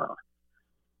 Bruh. oh, no.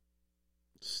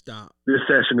 Stop. This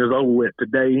session is over with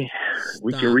today.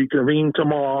 We can reconvene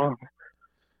tomorrow.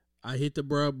 I hit the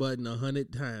bruh button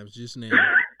 100 times just now.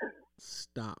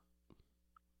 Stop.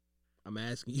 I'm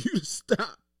asking you to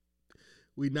stop.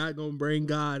 We not going to bring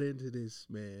God into this,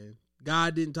 man.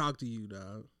 God didn't talk to you,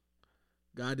 dog.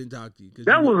 God didn't talk to you.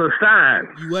 That was a sign.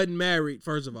 You wasn't married,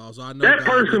 first of all, so I know that God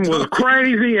person was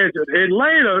crazy. And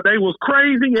later, they was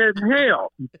crazy as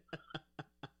hell.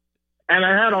 And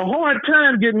I had a hard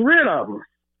time getting rid of them.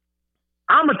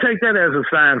 I'm going to take that as a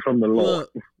sign from the Lord.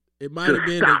 Look, it might have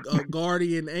been a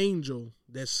guardian angel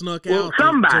that snuck out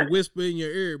to whisper in your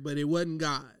ear, but it wasn't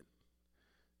God.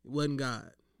 It wasn't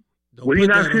God. Was he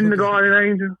not sitting the guardian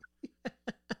angel?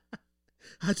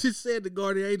 I just said the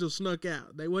guardian angel snuck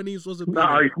out. They wasn't even supposed to be there.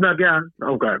 No, he snuck out?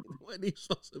 Okay. Wasn't even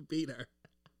supposed to be there.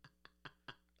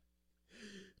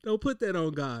 Don't put that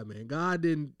on God, man. God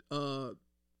didn't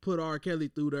put R. Kelly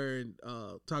through there and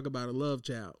talk about a love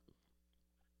child.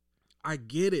 I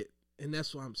get it, and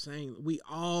that's what I'm saying. We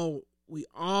all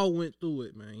went through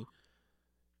it, man.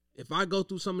 If I go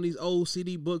through some of these old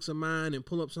CD books of mine and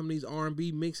pull up some of these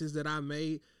R&B mixes that I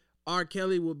made, R.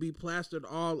 Kelly will be plastered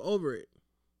all over it.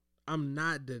 I'm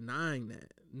not denying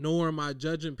that, nor am I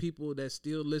judging people that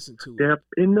still listen to it. Step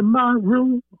into my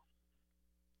room.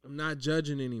 I'm not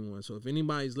judging anyone. So if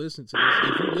anybody's listening to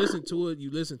this, if you listen to it,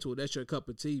 you listen to it. That's your cup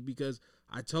of tea, because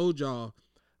I told y'all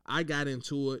I got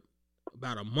into it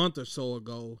about a month or so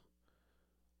ago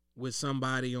with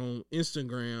somebody on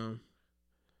Instagram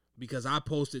because I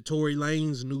posted Tory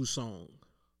Lanez new song.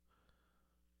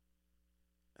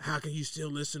 How can you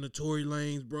still listen to Tory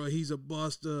Lanez, bro? He's a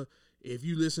buster. If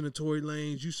you listen to Tory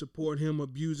Lanez, you support him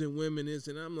abusing women.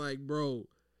 And I'm like, bro,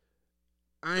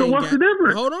 so what's the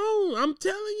difference? Hold on. I'm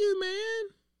telling you,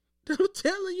 man. I'm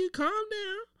telling you, calm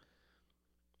down.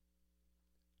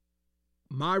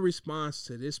 My response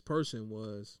to this person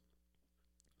was,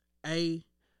 A,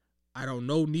 I don't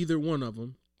know neither one of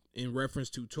them in reference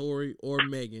to Tory or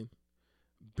Megan.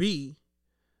 B,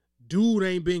 dude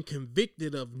ain't been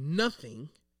convicted of nothing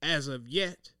as of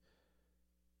yet.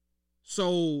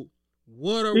 So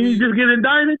what are we? Didn't he just get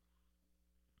indicted?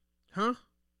 Huh?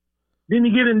 Didn't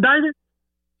he get indicted?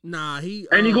 Nah, he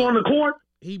going to court?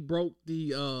 He broke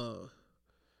the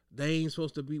they ain't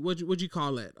supposed to be what'd you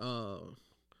call that?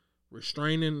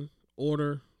 Restraining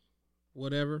order,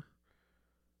 whatever.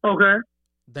 Okay.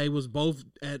 They was both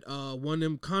at one of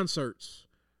them concerts.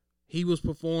 He was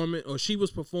performing, or she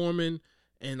was performing,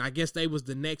 and I guess they was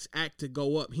the next act to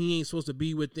go up. He ain't supposed to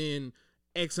be within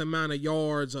X amount of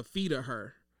yards or feet of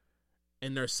her.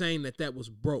 And they're saying that was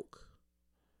broke.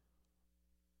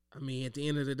 I mean, at the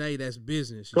end of the day, that's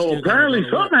business. So apparently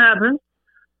something happened.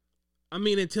 I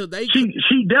mean, until they...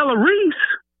 She Della Reese.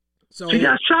 So she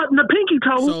got shot in the pinky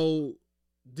toe. So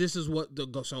this is what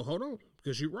so hold on,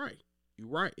 because you're right. You're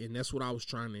right. And that's what I was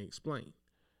trying to explain.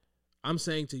 I'm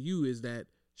saying to you is that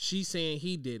she's saying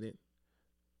he did it.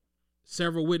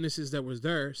 Several witnesses that was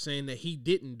there saying that he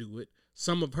didn't do it.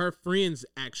 Some of her friends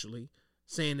actually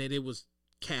saying that it was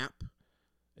cap.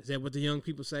 Is that what the young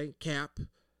people say? Cap.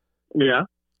 Yeah.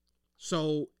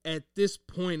 So at this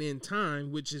point in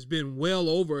time, which has been well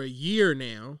over a year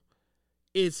now,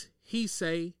 it's he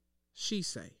say, she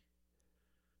say.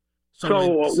 So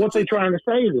what they trying to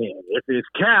say then? If it's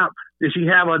cap, did she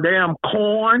have a damn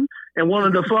corn and one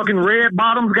of the fucking red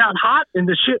bottoms got hot and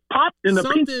the shit popped and the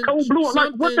pink toe blew up?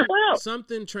 Like, what the hell?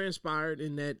 Something transpired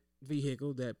in that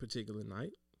vehicle that particular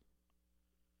night.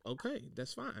 Okay,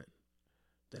 that's fine.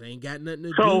 That ain't got nothing to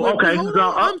do with okay.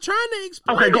 I'm trying to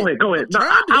explain. Okay, go ahead. No,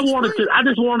 I wanted to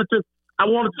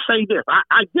say this.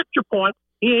 I get your point.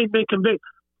 He ain't been convicted.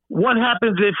 What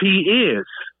happens if he is?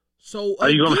 So are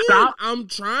you going to stop? I'm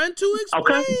trying to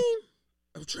explain. Okay.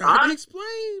 I'm trying to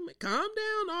explain. Calm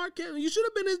down, R. Kelly. You should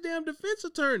have been his damn defense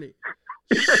attorney.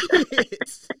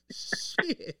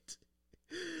 Shit.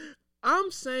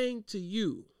 I'm saying to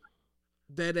you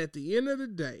that at the end of the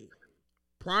day,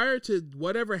 prior to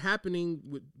whatever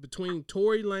happening between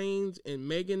Tory Lanez and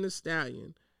Megan Thee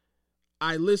Stallion,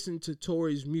 I listened to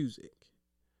Tory's music.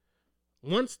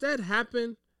 Once that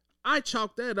happened, I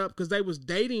chalked that up because they was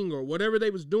dating or whatever they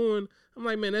was doing. I'm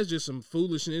like, man, that's just some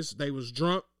foolishness. They was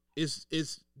drunk.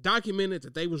 It's documented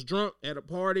that they was drunk at a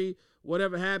party.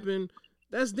 Whatever happened,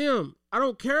 that's them. I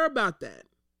don't care about that.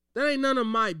 That ain't none of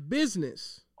my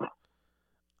business.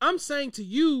 I'm saying to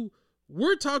you,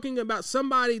 We're talking about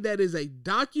somebody that is a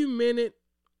documented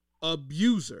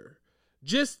abuser.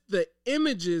 Just the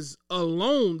images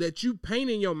alone that you paint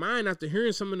in your mind after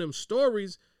hearing some of them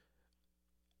stories,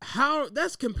 how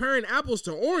that's comparing apples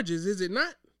to oranges, is it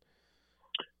not?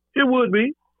 It would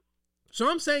be. So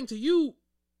I'm saying to you,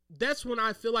 that's when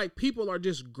I feel like people are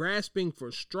just grasping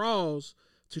for straws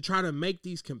to try to make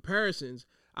these comparisons.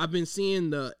 I've been seeing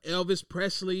the Elvis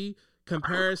Presley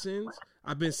comparisons.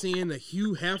 I've been seeing the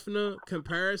Hugh Hefner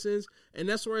comparisons. And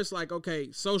that's where it's like,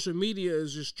 okay, social media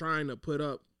is just trying to put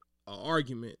up an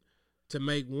argument to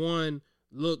make one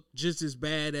look just as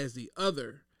bad as the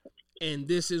other. And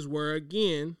this is where,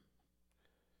 again,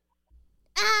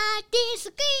 I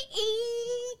disagree.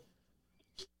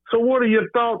 So what are your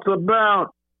thoughts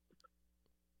about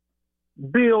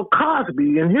Bill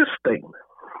Cosby and his statement?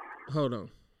 Hold on.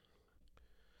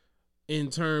 In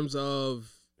terms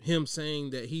of him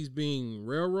saying that he's being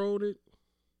railroaded?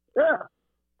 Yeah.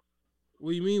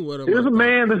 What do you mean? What? Here's a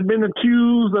man that's been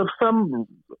accused of some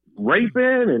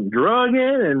raping and drugging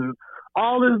and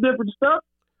all this different stuff,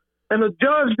 and the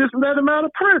judge just let him out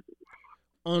of prison.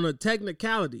 On a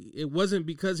technicality, it wasn't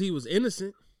because he was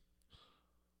innocent.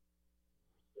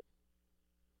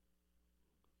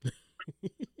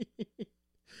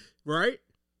 Right?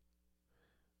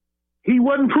 He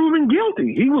wasn't proven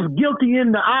guilty. He was guilty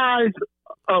in the eyes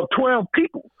of 12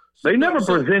 people. They never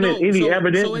presented any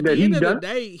evidence that he done. At the end of the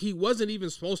day, he wasn't even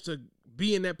supposed to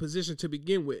be in that position to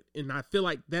begin with. And I feel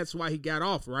like that's why he got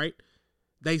off, right?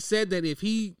 They said that if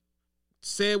he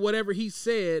said whatever he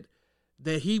said,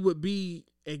 that he would be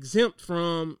exempt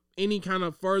from any kind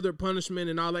of further punishment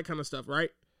and all that kind of stuff, right?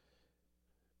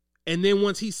 And then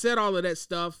once he said all of that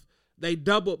stuff, they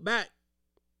doubled back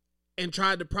and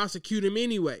tried to prosecute him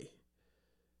anyway.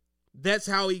 That's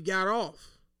how he got off.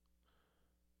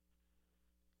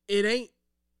 It ain't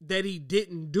that he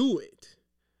didn't do it.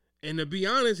 And to be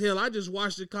honest, hell, I just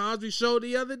watched the Cosby Show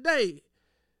the other day.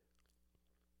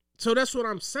 So that's what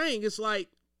I'm saying. It's like,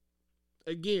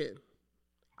 again,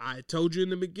 I told you in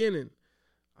the beginning,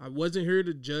 I wasn't here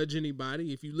to judge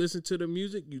anybody. If you listen to the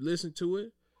music, you listen to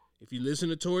it. If you listen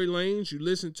to Tory Lanez, you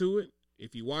listen to it.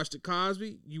 If you watch the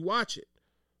Cosby, you watch it.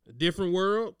 A Different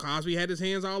World, Cosby had his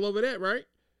hands all over that, right?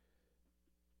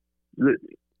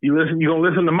 You gonna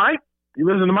listen to Mike? You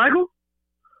listen to Michael?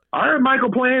 I heard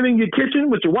Michael playing in your kitchen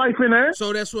with your wife in there.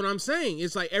 So that's what I'm saying.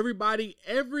 It's like everybody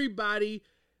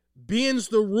bends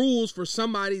the rules for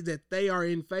somebody that they are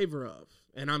in favor of.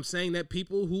 And I'm saying that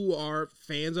people who are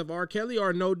fans of R. Kelly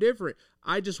are no different.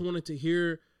 I just wanted to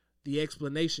hear the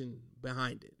explanation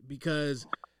behind it because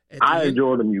I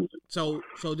enjoy the music. So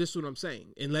this is what I'm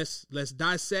saying. And let's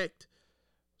dissect.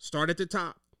 Start at the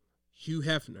top. Hugh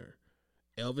Hefner,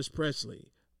 Elvis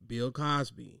Presley, Bill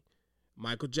Cosby,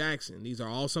 Michael Jackson. These are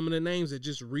all some of the names that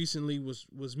just recently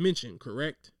was mentioned,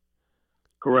 correct?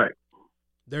 Correct.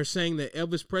 They're saying that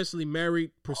Elvis Presley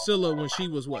married Priscilla when she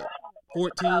was what?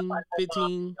 14,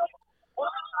 15?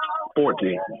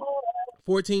 14.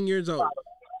 14 years old.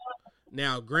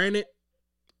 Now, granted,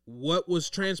 what was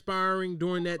transpiring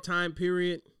during that time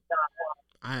period,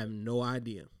 I have no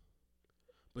idea.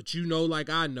 But you know, like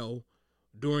I know,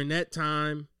 during that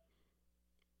time,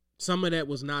 some of that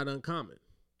was not uncommon.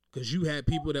 Because you had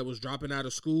people that was dropping out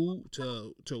of school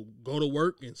to go to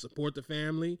work and support the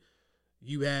family.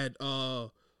 You had, you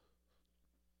know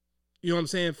what I'm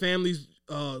saying, families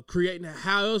creating.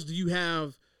 How else do you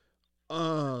have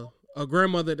a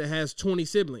grandmother that has 20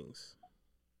 siblings?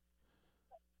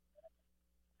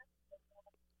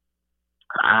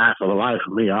 For the life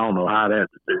of me, I don't know how that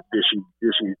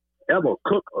did she ever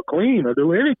cook or clean or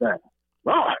do anything.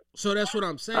 Lord. So that's what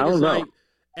I'm saying. I don't know.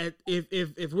 Like,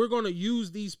 if we're going to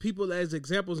use these people as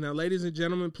examples, now, ladies and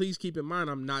gentlemen, please keep in mind,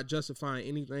 I'm not justifying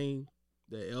anything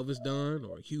that Elvis done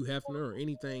or Hugh Hefner or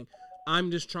anything.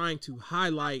 I'm just trying to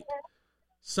highlight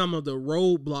some of the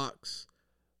roadblocks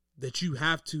that you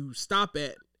have to stop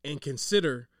at and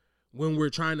consider when we're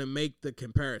trying to make the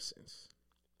comparisons.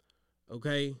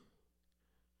 Okay?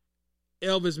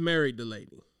 Elvis married the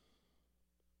lady.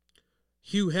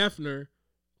 Hugh Hefner,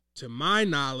 to my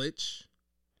knowledge,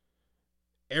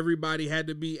 everybody had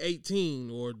to be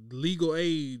 18 or legal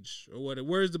age or whatever.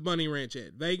 Where's the Bunny Ranch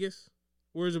at? Vegas?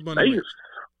 Where's the Bunny Ranch?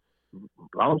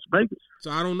 Las Vegas. So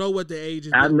I don't know what the age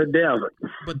is. Out in the desert.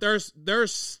 But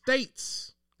there's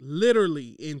states literally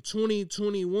in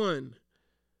 2021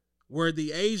 where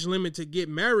the age limit to get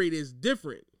married is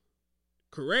different.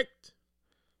 Correct?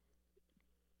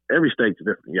 Every state's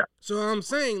different, yeah. So I'm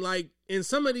saying, like, in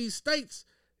some of these states,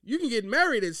 you can get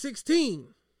married at 16.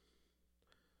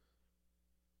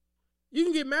 You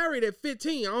can get married at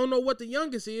 15. I don't know what the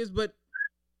youngest is, but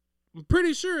I'm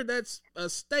pretty sure that's a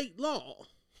state law.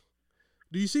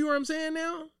 Do you see what I'm saying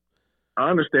now? I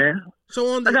understand.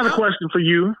 So on I got a question for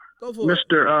you, Go for it.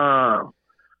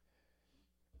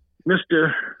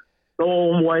 Mr.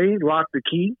 Throw 'em away, lock the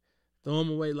key. Throw 'em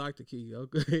away, lock the key.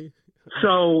 Okay.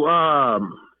 So,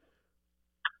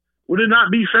 would it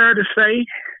not be fair to say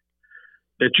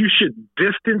that you should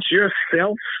distance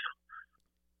yourself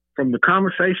from the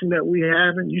conversation that we're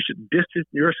having? You should distance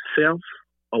yourself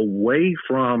away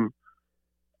from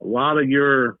a lot of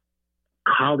your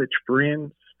college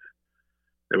friends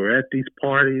that were at these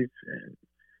parties and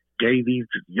gave these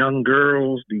young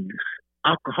girls these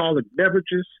alcoholic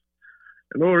beverages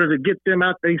in order to get them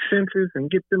out their senses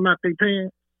and get them out their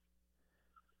pants.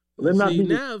 See,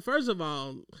 now, first of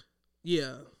all,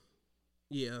 yeah,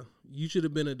 you should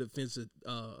have been a defense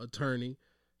attorney,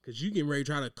 because you getting ready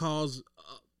to try to cause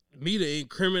me to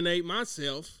incriminate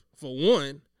myself, for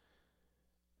one.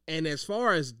 And as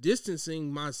far as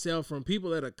distancing myself from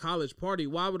people at a college party,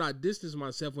 why would I distance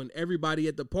myself when everybody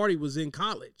at the party was in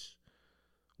college?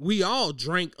 We all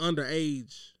drank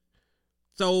underage.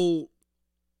 So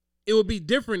it would be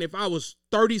different if I was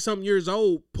 30-something years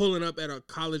old pulling up at a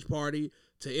college party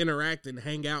to interact and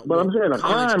hang out. But I'm saying a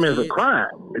crime is a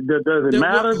crime. Does it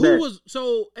matter that...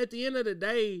 So at the end of the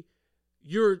day,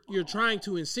 you're trying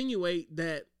to insinuate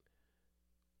that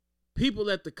people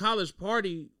at the college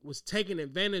party was taking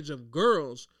advantage of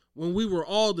girls when we were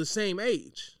all the same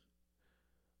age.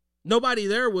 Nobody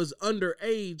there was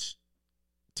underage,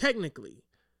 technically.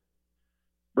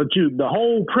 But the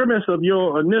whole premise of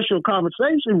your initial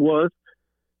conversation was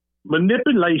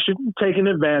manipulation, taking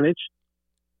advantage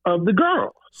of the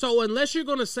girl. So unless you're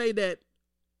going to say that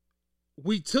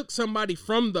we took somebody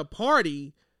from the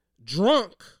party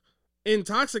drunk,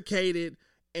 intoxicated,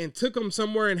 and took them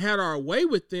somewhere and had our way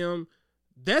with them,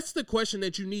 that's the question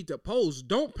that you need to pose.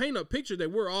 Don't paint a picture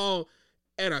that we're all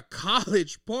at a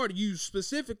college party. You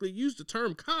specifically used the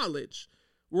term college.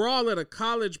 We're all at a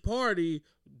college party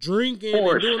drinking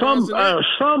or and doing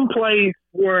some place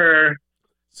where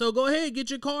so go ahead, get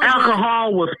your card.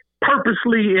 Alcohol was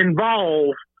purposely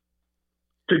involved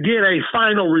to get a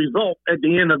final result at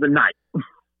the end of the night.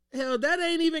 Hell, that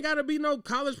ain't even got to be no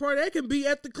college party. That can be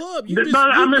at the club. You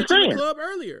I'm just saying. The club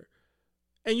earlier,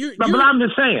 and but I'm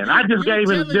just saying. I just gave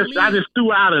him I just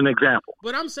threw out an example.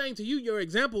 But I'm saying to you, your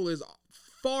example is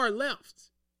far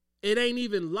left. It ain't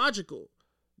even logical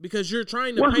because you're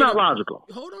trying to. What's not logical?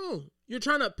 Hold on. You're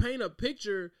trying to paint a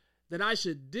picture that I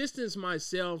should distance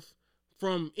myself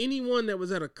from anyone that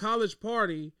was at a college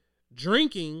party,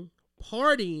 drinking,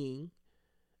 partying,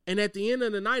 and at the end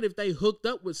of the night, if they hooked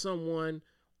up with someone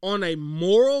on a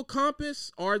moral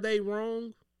compass, are they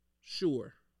wrong?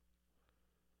 Sure.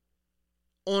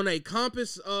 On a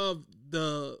compass of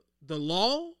the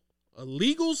law, a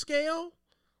legal scale,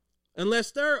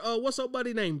 unless they're what's up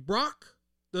buddy named Brock,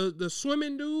 the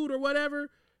swimming dude or whatever,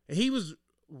 and he was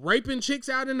raping chicks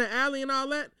out in the alley and all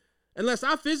that, unless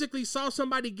I physically saw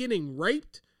somebody getting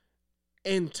raped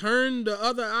and turned the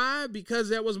other eye because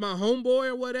that was my homeboy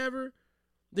or whatever,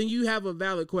 then you have a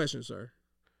valid question, sir.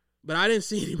 But I didn't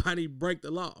see anybody break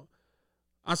the law.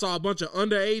 I saw a bunch of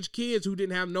underage kids who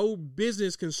didn't have no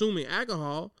business consuming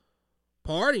alcohol,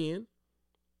 partying.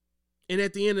 And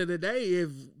at the end of the day, if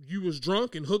you was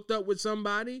drunk and hooked up with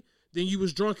somebody, then you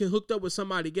was drunk and hooked up with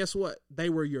somebody, guess what? They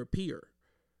were your peer.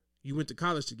 You went to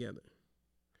college together.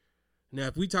 Now,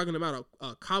 if we talking about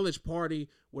a college party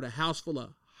with a house full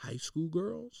of high school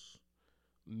girls,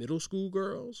 middle school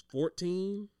girls,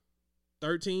 13,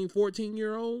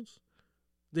 14-year-olds,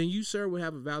 then you, sir, would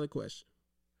have a valid question.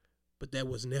 But that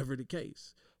was never the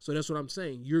case. So that's what I'm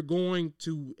saying. You're going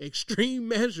to extreme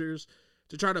measures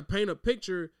to try to paint a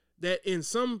picture that in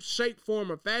some shape,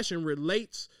 form, or fashion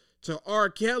relates to R.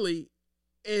 Kelly,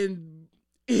 and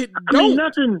it's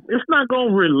not going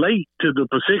to relate to the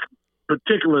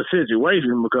particular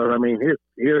situation because,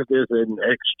 here's this an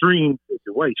extreme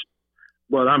situation.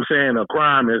 But I'm saying a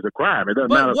crime is a crime. It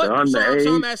doesn't matter if they're underage.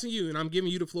 So I'm asking you, and I'm giving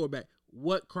you the floor back.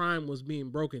 What crime was being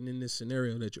broken in this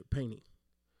scenario that you're painting?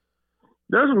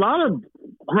 There's a lot of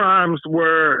crimes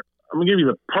where, I'm going to give you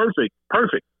the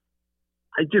perfect.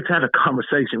 I just had a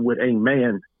conversation with a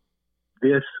man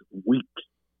this week,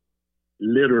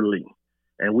 literally.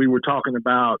 And we were talking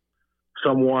about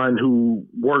someone who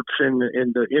works in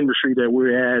the industry that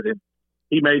we're at. And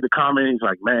he made the comment, he's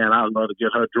like, man, I'd love to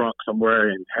get her drunk somewhere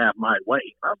and have my way.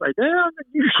 I was like, damn,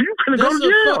 you're going to go to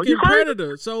jail. That's a fucking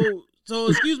predator. So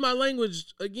excuse my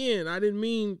language again. I didn't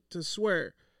mean to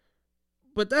swear.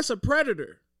 But that's a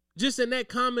predator, just in that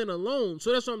comment alone.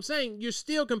 So that's what I'm saying. You're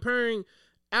still comparing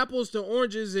apples to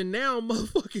oranges and now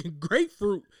motherfucking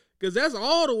grapefruit, because that's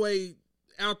all the way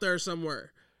out there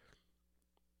somewhere.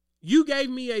 You gave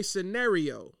me a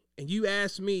scenario, and you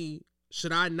asked me,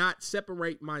 should I not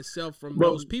separate myself from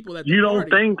those people at the you party?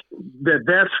 don't think that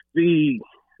that's the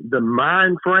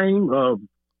mind frame of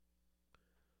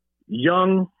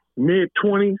young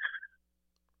mid-20s?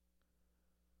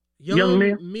 Young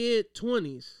men?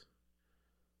 Mid-20s.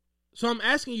 So I'm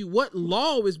asking you, what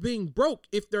law is being broke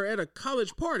if they're at a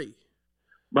college party?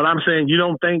 But I'm saying you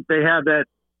don't think they have that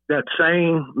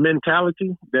same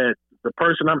mentality that the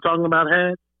person I'm talking about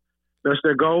had? That's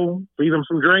their goal? Feed them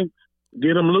some drinks,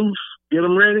 get them loose, get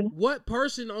them ready? What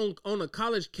person on a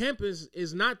college campus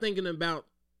is not thinking about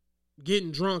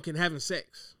getting drunk and having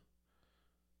sex?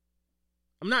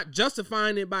 I'm not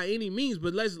justifying it by any means,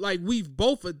 but we've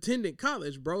both attended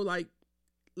college, bro. Like,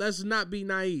 let's not be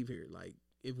naive here. Like,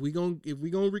 if we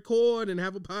gonna record and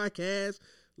have a podcast,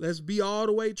 let's be all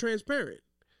the way transparent.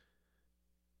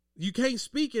 You can't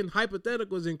speak in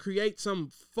hypotheticals and create some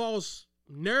false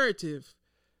narrative,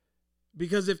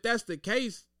 because if that's the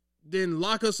case, then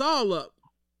lock us all up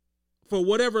for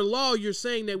whatever law you're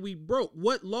saying that we broke.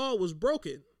 What law was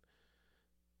broken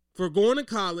for going to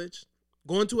college,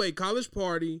 going to a college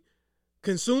party,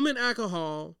 consuming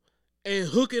alcohol, and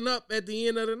hooking up at the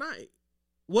end of the night?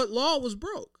 What law was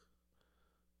broke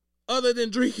other than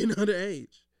drinking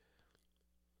underage?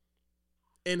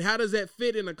 And how does that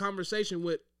fit in a conversation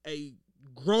with a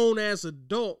grown-ass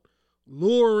adult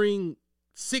luring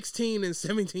 16 and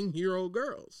 17-year-old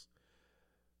girls?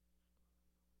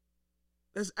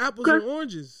 That's apples and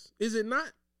oranges, is it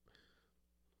not?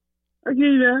 I get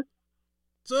you that.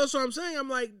 So that's what I'm saying. I'm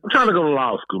trying to go to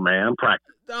law school, man. I'm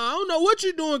practicing. I don't know what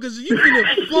you're doing, because you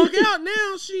finna flunk out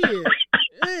now. Shit.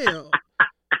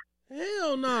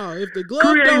 Hell no. If the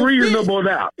glove don't reasonable fit,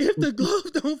 doubt. If the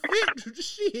glove don't fit,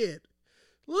 shit.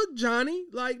 Look, Johnny,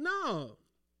 like, no.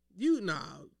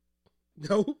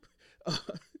 Nope.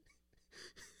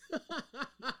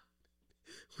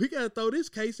 We got to throw this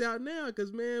case out now,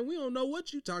 because, man, we don't know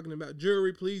what you're talking about.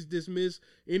 Jury, please dismiss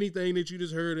anything that you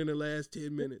just heard in the last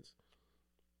 10 minutes.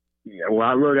 Yeah, well,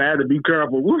 I had to be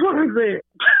careful. What was I saying?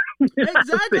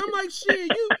 Exactly. I'm like,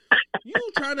 shit,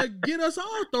 you trying to get us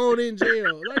all thrown in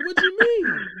jail. Like, what you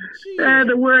mean? Shit. I had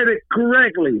to word it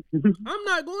correctly. I'm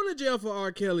not going to jail for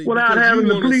R. Kelly. Without having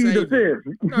to plead the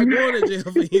fifth. I'm not going to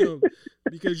jail for him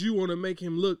because you want to make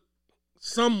him look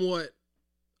somewhat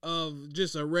of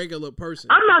just a regular person.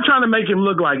 I'm not trying to make him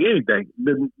look like anything.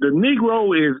 The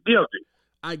Negro is guilty.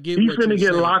 I get He's what you're finna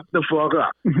get saying. locked the fuck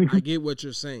up. I get what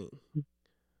you're saying.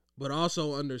 But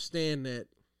also understand that,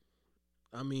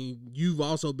 I mean, you've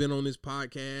also been on this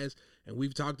podcast, and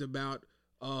we've talked about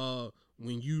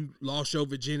when you lost your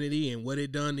virginity and what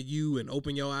it done to you, and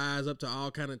open your eyes up to all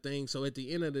kind of things. So at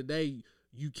the end of the day,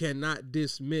 you cannot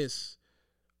dismiss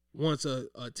once a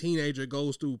teenager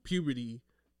goes through puberty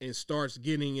and starts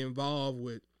getting involved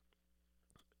with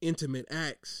intimate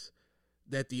acts,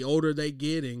 that the older they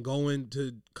get and going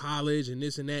to college and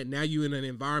this and that, now you're in an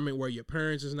environment where your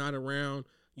parents is not around,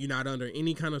 you're not under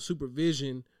any kind of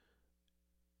supervision,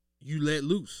 you let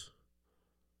loose.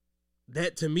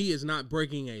 That, to me, is not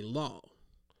breaking a law.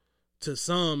 To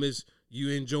some, is you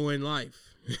enjoying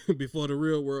life before the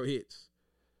real world hits.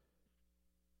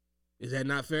 Is that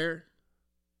not fair?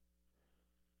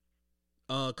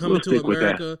 Coming to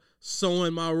America,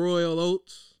 sowing my royal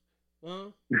oats. Huh?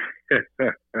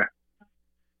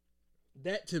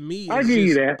 That, to me,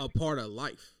 is just a part of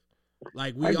life.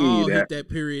 Like, we all hit that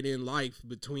period in life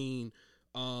between,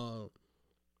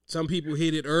 some people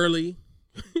hit it early.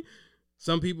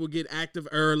 Some people get active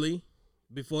early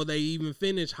before they even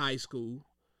finish high school.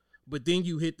 But then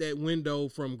you hit that window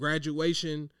from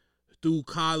graduation through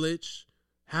college,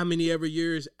 how many ever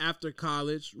years after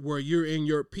college, where you're in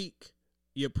your peak,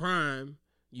 your prime,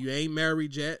 you ain't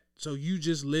married yet, so you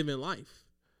just living life.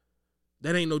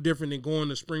 That ain't no different than going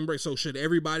to spring break. So should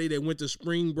everybody that went to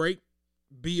spring break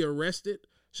be arrested?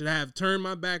 Should I have turned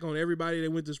my back on everybody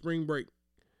that went to spring break?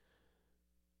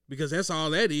 Because that's all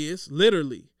that is,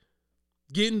 literally.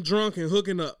 Getting drunk and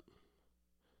hooking up.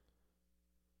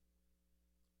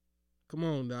 Come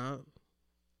on, dog.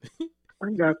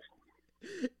 I got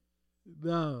you.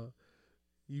 No.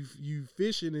 You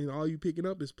fishing and all you picking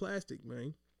up is plastic,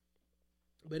 man.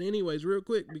 But anyways, real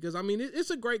quick, because, I mean, it's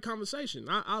a great conversation.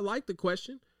 I like the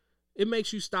question. It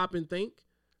makes you stop and think.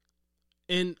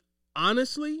 And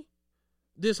honestly,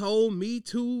 this whole Me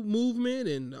Too movement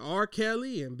and R.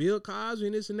 Kelly and Bill Cosby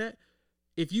and this and that,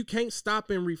 if you can't stop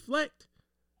and reflect,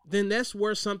 then that's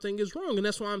where something is wrong. And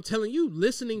that's why I'm telling you,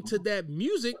 listening to that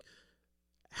music,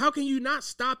 how can you not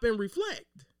stop and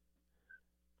reflect?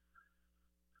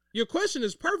 Your question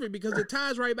is perfect because it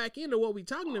ties right back into what we're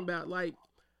talking about. Like,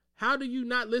 How do you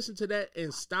not listen to that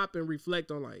and stop and reflect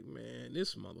on like, man,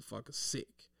 this motherfucker's sick?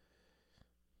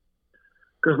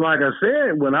 Because like I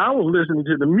said, when I was listening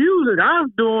to the music,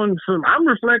 I'm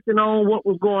reflecting on what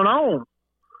was going on.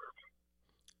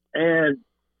 And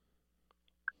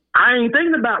I ain't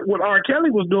thinking about what R.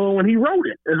 Kelly was doing when he wrote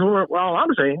it. Is all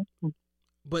I'm saying.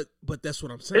 But that's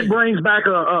what I'm saying. It brings back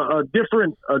a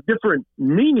different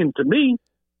meaning to me.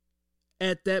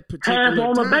 At that particular Half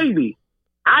on time. a baby.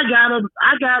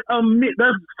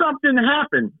 There's something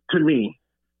happened to me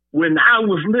when I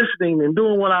was listening and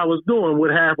doing what I was doing with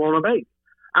Half on a Baby.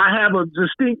 I have a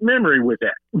distinct memory with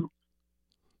that.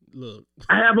 Look,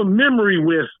 I have a memory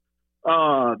with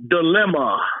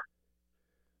Dilemma.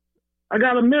 I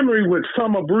got a memory with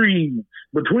Summer Breeze,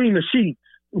 Between the Sheets.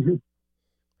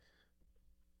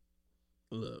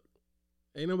 Look,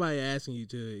 ain't nobody asking you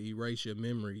to erase your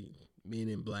memory, Men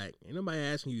in Black. Ain't nobody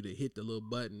asking you to hit the little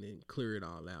button and clear it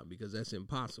all out because that's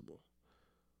impossible.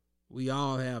 We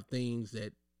all have things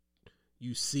that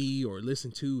you see or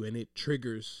listen to and it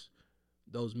triggers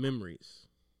those memories.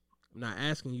 I'm not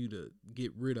asking you to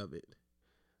get rid of it.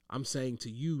 I'm saying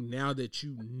to you, now that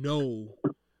you know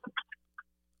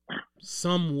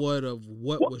somewhat of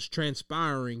what was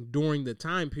transpiring during the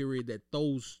time period that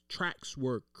those tracks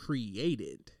were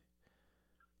created,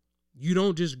 you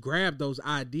don't just grab those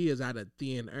ideas out of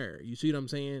thin air. You see what I'm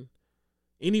saying?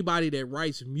 Anybody that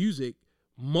writes music,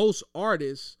 most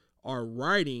artists are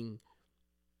writing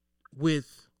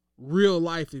with real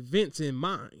life events in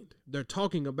mind. They're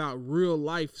talking about real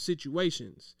life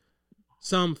situations.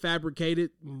 Some fabricated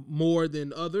more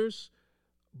than others,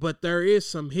 but there is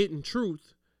some hidden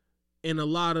truth in a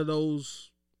lot of those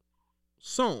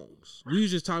songs. We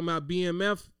was just talking about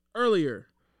BMF earlier.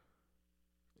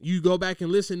 You go back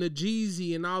and listen to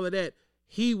Jeezy and all of that.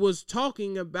 He was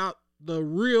talking about the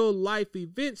real life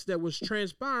events that was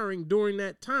transpiring during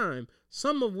that time,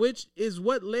 some of which is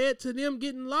what led to them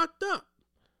getting locked up.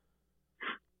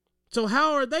 So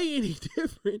how are they any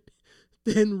different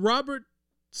than Robert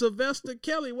Sylvester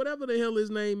Kelly, whatever the hell his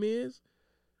name is?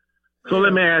 So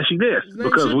let me ask you this,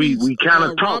 because we kind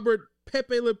of talked. Robert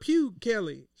Pepe Le Pew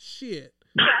Kelly. Shit.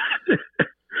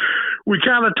 We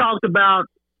kind of talked about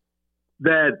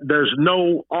that there's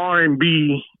no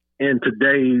R&B in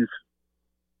today's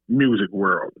music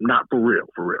world. Not for real,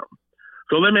 for real.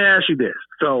 So let me ask you this.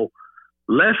 So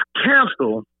let's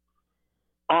cancel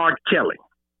R. Kelly.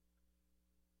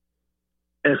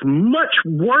 As much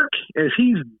work as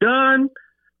he's done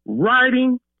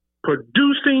writing,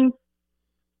 producing,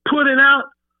 putting out,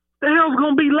 the hell's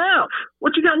going to be left?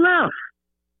 What you got left?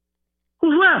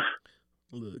 Who's left?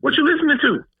 Look, what you listening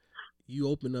to? You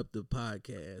open up the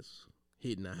podcast,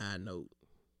 hitting a high note.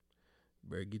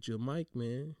 Better get your mic,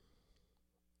 man.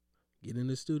 Get in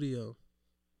the studio.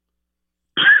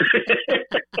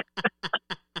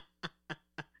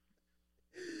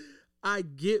 I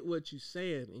get what you're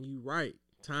saying, and you're right.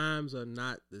 Times are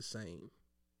not the same.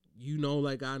 You know,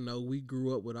 like I know, we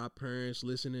grew up with our parents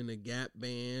listening to Gap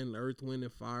Band, Earth, Wind,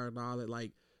 and Fire, and all that.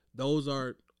 Like, those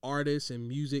are artists and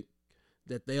music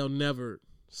that they'll never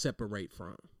separate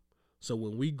from. So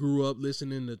when we grew up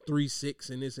listening to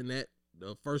 3-6 and this and that,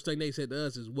 the first thing they said to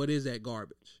us is, what is that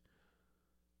garbage?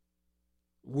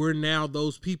 We're now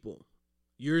those people.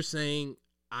 You're saying,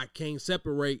 I can't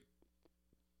separate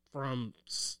from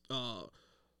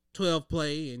 12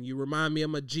 Play, and you remind me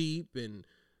of my Jeep and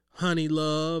Honey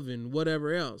Love and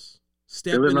whatever else.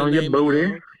 Step in the Name of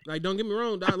Love. Like, don't get me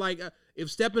wrong, dog. Like, if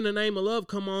Step in the Name of Love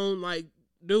come on, like,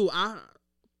 dude,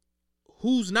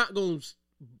 who's not gonna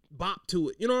bop to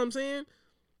it? You know what I'm saying?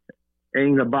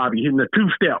 Ain't a Bobby hitting the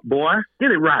two-step, boy.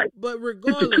 Get it right. But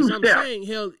regardless, I'm saying,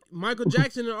 hell, Michael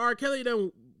Jackson and R. Kelly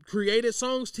done created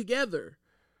songs together.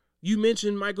 You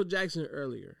mentioned Michael Jackson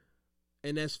earlier,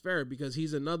 and that's fair because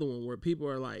he's another one where people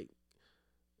are like,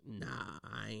 nah,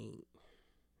 I ain't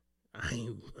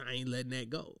letting that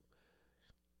go.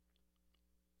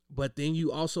 But then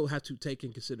you also have to take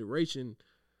in consideration,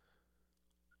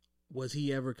 was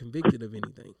he ever convicted of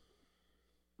anything?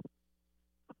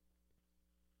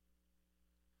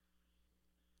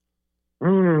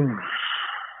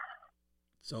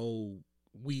 So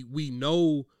we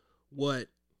know what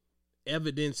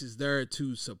evidence is there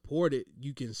to support it.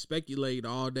 You can speculate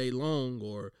all day long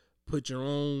or put your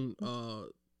own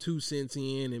 2 cents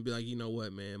in and be like, you know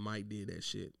what, man, Mike did that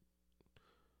shit.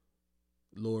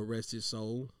 Lord rest his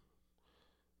soul.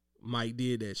 Mike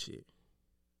did that shit.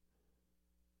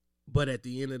 But at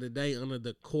the end of the day, under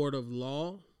the court of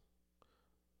law,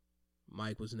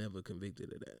 Mike was never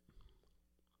convicted of that.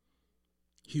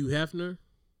 Hugh Hefner,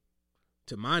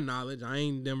 to my knowledge, I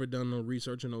ain't never done no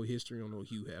research or no history on no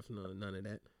Hugh Hefner or none of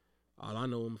that. All I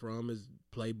know him from is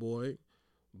Playboy,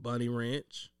 Bunny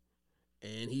Ranch,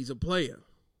 and he's a player.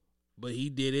 But he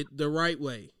did it the right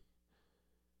way.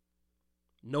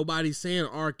 Nobody's saying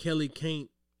R. Kelly can't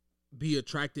be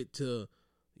attracted to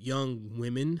young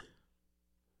women.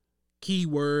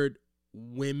 Keyword,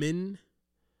 women.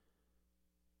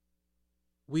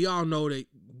 We all know that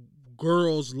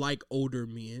girls like older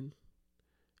men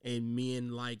and men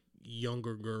like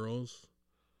younger girls.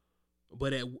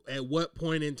 But at what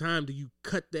point in time do you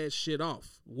cut that shit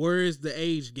off? Where is the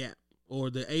age gap or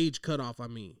the age cutoff, I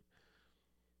mean?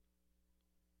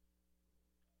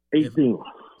 18.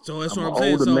 So that's what I'm I'm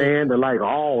saying. older man that like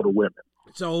all the women.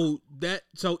 So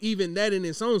even that in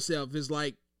its own self is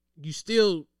like, you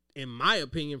still, in my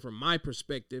opinion, from my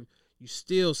perspective, you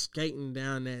still skating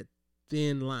down that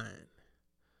thin line.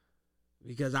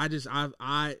 Because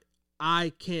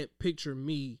I can't picture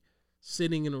me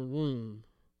sitting in a room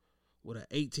with an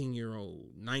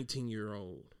 18-year-old,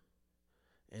 19-year-old,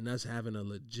 and us having a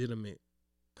legitimate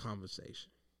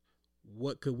conversation.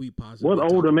 What could we possibly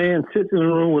What older man sits in a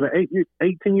room with an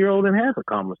 18-year-old and has a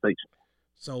conversation?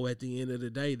 So at the end of the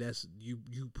day, that's you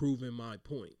proving my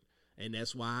point. And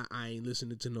that's why I ain't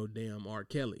listening to no damn R.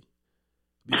 Kelly.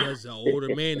 Because the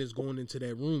older man is going into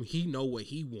that room, he know what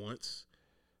he wants.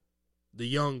 The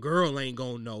young girl ain't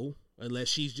gonna know unless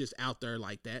she's just out there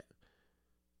like that.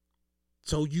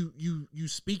 So you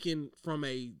speaking from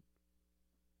a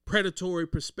predatory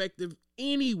perspective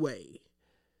anyway.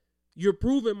 You're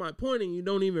proving my point and you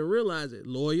don't even realize it,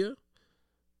 lawyer.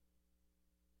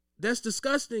 That's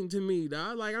disgusting to me,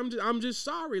 dog. Like I'm just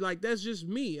sorry. Like that's just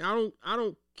me. I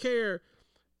don't care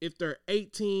if they're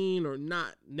 18 or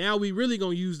not. Now we really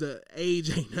gonna use the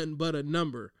age ain't nothing but a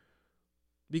number.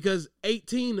 Because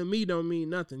 18 to me don't mean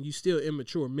nothing. You still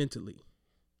immature mentally.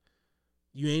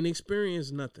 You ain't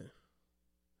experienced nothing.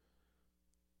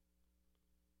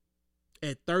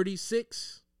 At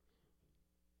 36,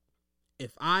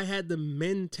 if I had the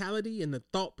mentality and the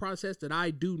thought process that I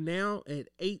do now at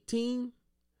 18,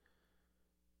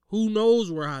 who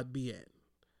knows where I'd be at?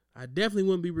 I definitely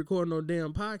wouldn't be recording no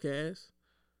damn podcast.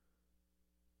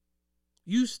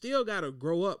 You still got to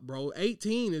grow up, bro.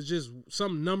 18 is just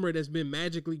some number that's been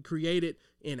magically created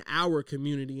in our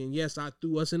community. And yes, I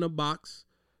threw us in a box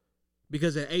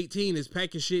because at 18 is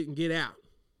pack your shit and get out.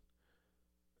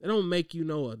 It don't make you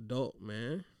no adult,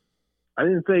 man. I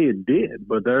didn't say it did,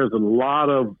 but there's a lot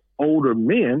of older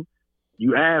men.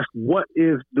 You ask what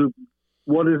is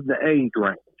the age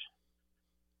range?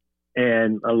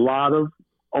 And a lot of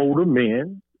older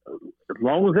men, as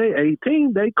long as they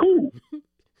 18, they cool.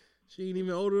 She ain't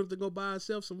even old enough to go buy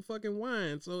herself some fucking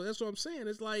wine. So that's what I'm saying.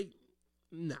 It's like,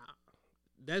 nah.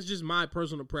 That's just my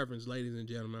personal preference, ladies and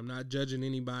gentlemen. I'm not judging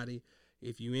anybody.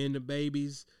 If you into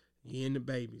babies, you into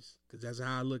babies. Because that's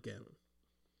how I look at them.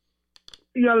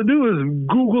 You got to do is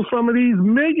Google some of these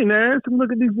millionaires and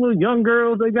look at these little young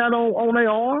girls they got on their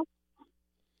arm.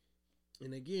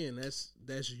 And again,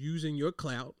 that's using your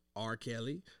clout, R.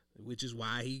 Kelly, which is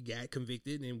why he got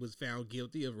convicted and was found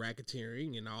guilty of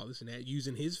racketeering and all this and that,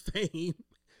 using his fame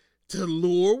to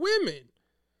lure women.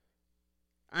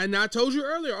 And I told you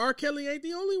earlier, R. Kelly ain't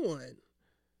the only one.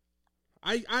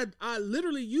 I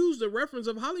literally used the reference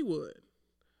of Hollywood.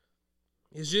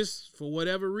 It's just, for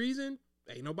whatever reason,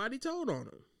 ain't nobody told on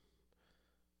him.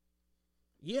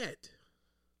 Yet.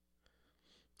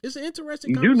 It's an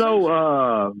interesting conversation. You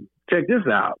know, check this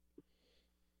out.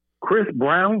 Chris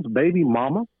Brown's baby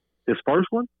mama, his first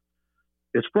one,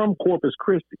 is from Corpus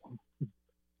Christi.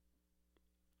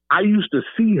 I used to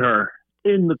see her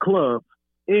in the club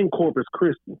in Corpus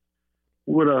Christi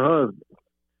with her husband.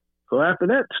 So after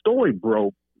that story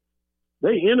broke,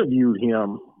 they interviewed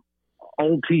him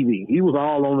on TV. He was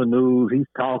all on the news. He's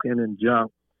talking and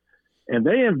junk. And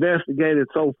they investigated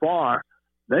so far,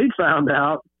 they found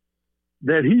out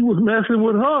that he was messing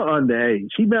with her underage.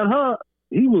 He met her.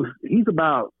 He's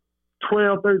about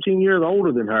 12, 13 years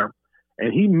older than her.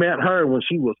 And he met her when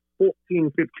she was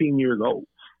 14, 15 years old.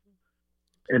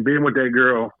 And been with that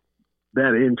girl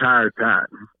that entire time.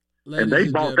 And they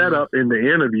brought that up in the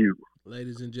interview.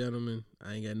 Ladies and gentlemen,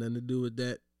 I ain't got nothing to do with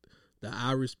that. The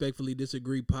I Respectfully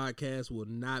Disagree podcast will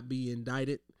not be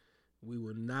indicted. We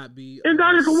will not be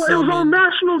indicted for what? It was on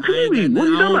national TV. What are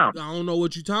you talking about? I don't know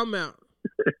what you're talking about.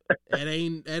 That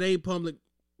ain't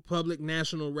public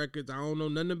national records. I don't know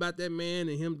nothing about that man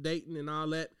and him dating and all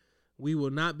that. We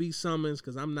will not be summoned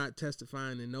because I'm not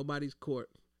testifying in nobody's court.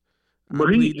 But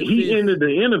he ended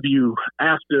the interview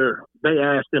after they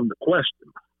asked him the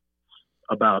question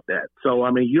about that. So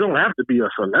I mean, you don't have to be a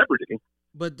celebrity.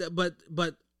 But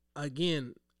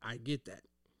again, I get that.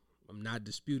 I'm not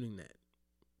disputing that.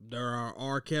 There are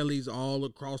R. Kellys all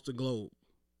across the globe.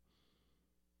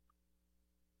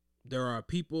 There are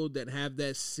people that have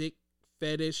that sick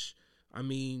fetish. I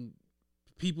mean,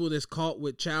 people that's caught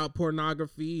with child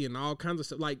pornography and all kinds of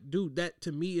stuff. Like, dude, that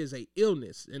to me is a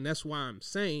illness. And that's why I'm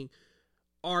saying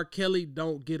R. Kelly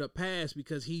don't get a pass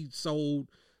because he sold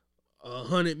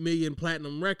 100 million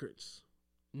platinum records.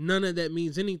 None of that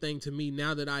means anything to me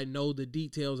now that I know the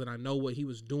details and I know what he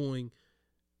was doing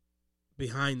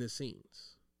behind the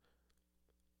scenes.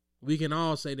 We can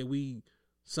all say that we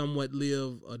somewhat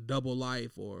live a double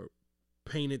life or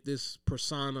painted this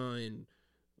persona, and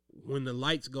when the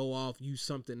lights go off, use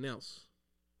something else.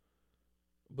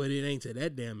 But it ain't to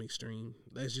that damn extreme.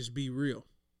 Let's just be real.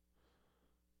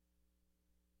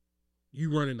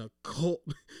 You running a cult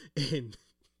and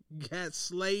got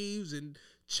slaves and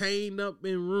chained up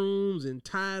in rooms and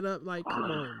tied up. Like, come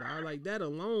on, dog. Like, that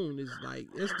alone is like,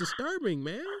 it's disturbing,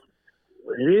 man.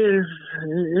 It is.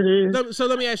 It is. So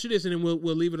let me ask you this, and then we'll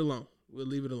leave it alone. We'll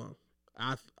leave it alone.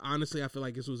 Honestly, I feel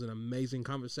like this was an amazing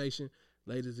conversation.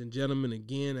 Ladies and gentlemen,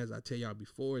 again, as I tell y'all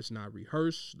before, it's not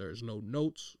rehearsed. There's no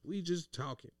notes. We just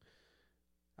talking.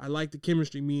 I like the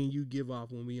chemistry me and you give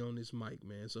off when we on this mic,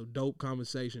 man. So dope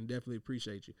conversation. Definitely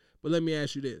appreciate you. But let me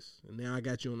ask you this, and now I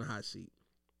got you on the hot seat.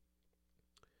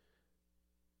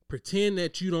 Pretend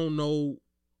that you don't know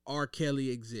R.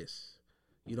 Kelly exists.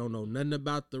 You don't know nothing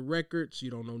about the records.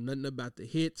 You don't know nothing about the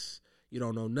hits. You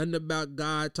don't know nothing about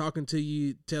God talking to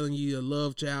you, telling you your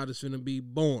love child is going to be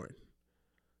born.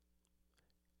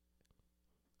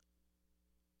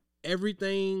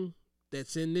 Everything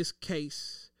that's in this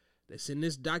case, that's in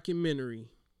this documentary,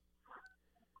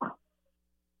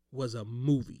 was a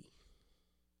movie.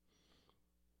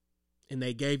 And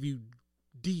they gave you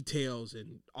details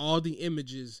and all the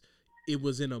images. It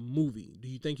was in a movie. Do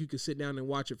you think you could sit down and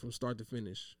watch it from start to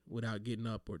finish without getting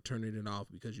up or turning it off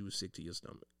because you were sick to your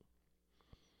stomach?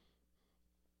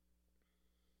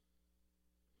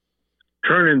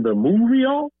 Turning the movie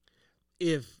off?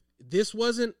 If this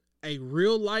wasn't a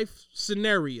real life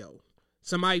scenario,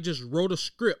 somebody just wrote a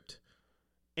script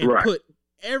and put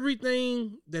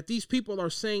everything that these people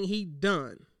are saying he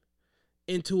done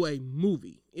into a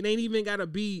movie. It ain't even got to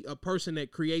be a person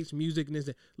that creates music.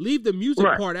 And leave the music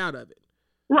part out of it.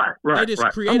 Right. They just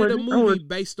created a movie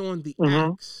based on the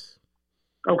acts.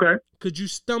 Okay. Could you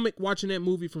stomach watching that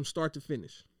movie from start to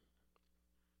finish?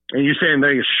 And you're saying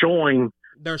they're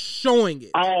showing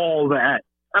it. All that.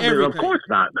 I mean, Everything. of course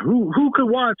not. Who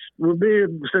would be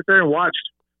able to sit there and watch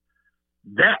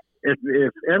that?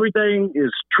 If everything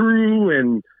is true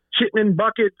and shitting in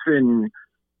buckets and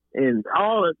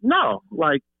all, no,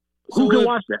 like, who can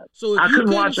watch that? So I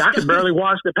couldn't watch that. I could barely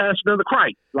watch The Passion of the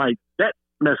Christ. Like, that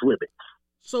mess with it.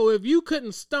 So if you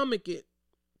couldn't stomach it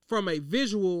from a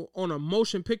visual on a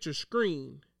motion picture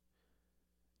screen,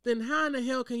 then how in the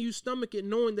hell can you stomach it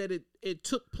knowing that it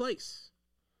took place?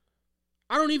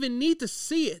 I don't even need to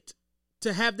see it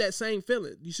to have that same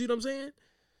feeling. You see what I'm saying?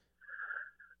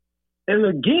 And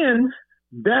again,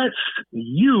 that's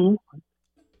you.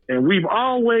 And we've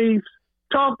always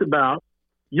talked about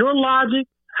your logic,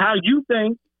 how you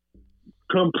think,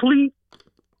 complete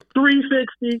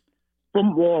 360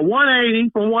 or 180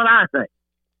 from what I think.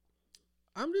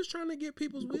 I'm just trying to get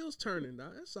people's wheels turning.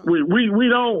 That's all. We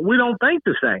don't think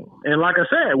the same. And like I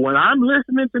said, when I'm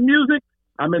listening to music,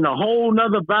 I'm in a whole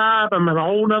nother vibe. I'm in a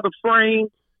whole nother frame.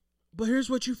 But here's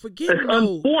what you're forgetting. It's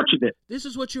unfortunate. This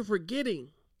is what you're forgetting.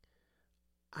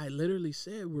 I literally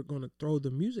said we're going to throw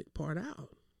the music part out.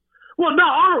 Well,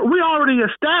 no, we already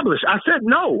established. I said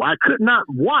no. I could not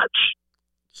watch.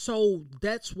 So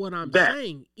that's what I'm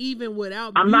saying. Even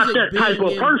without I'm music not that type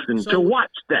of person to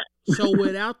watch that. So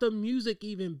without the music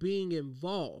even being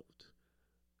involved,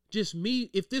 just me,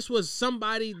 if this was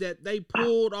somebody that they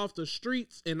pulled off the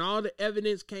streets and all the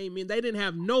evidence came in, they didn't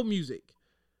have no music.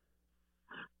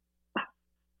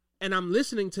 And I'm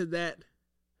listening to that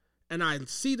and I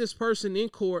see this person in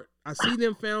court. I see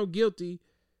them found guilty.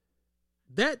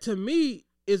 That to me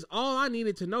is all I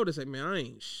needed to know to say,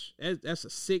 man, that's a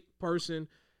sick person.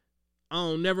 I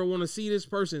don't never want to see this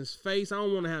person's face. I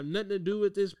don't want to have nothing to do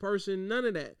with this person. None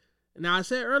of that. Now, I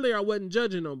said earlier I wasn't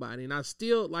judging nobody, and I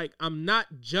still, I'm not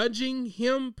judging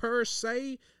him per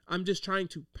se. I'm just trying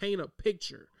to paint a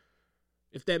picture,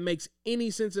 if that makes any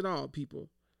sense at all, people.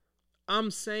 I'm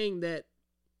saying that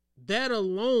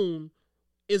alone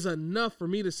is enough for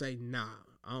me to say, nah,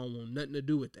 I don't want nothing to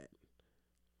do with that.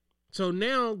 So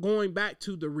now, going back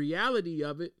to the reality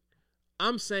of it,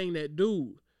 I'm saying that,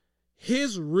 dude,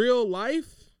 his real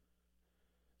life,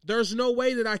 there's no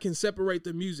way that I can separate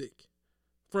the music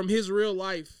from his real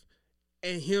life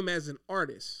and him as an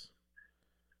artist.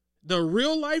 The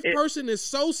real life person is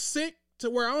so sick to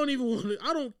where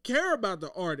I don't care about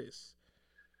the artist.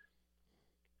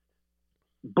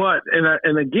 But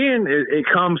and again, it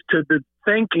comes to the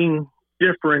thinking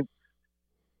different.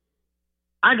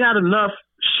 I got enough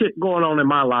shit going on in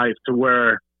my life to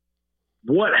where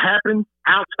what happened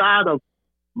outside of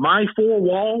my four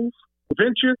walls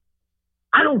venture,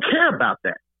 I don't care about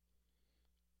that.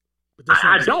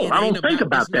 I don't think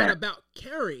about that. It's not about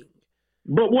caring.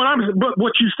 But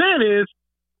what you said is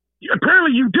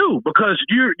apparently you do, because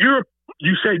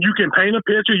you said you can paint a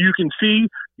picture, you can see,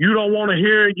 you don't want to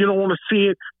hear it, you don't want to see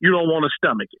it, you don't want to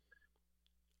stomach it.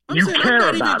 I'm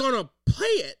not even gonna play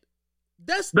it.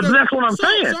 That's what I'm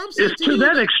saying. It's to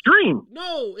that extreme.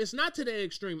 No, it's not to that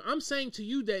extreme. I'm saying to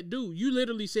you that, dude, you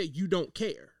literally said you don't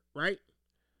care, right?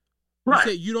 Right.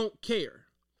 You said you don't care.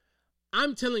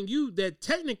 I'm telling you that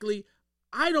technically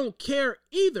I don't care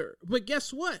either. But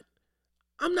guess what?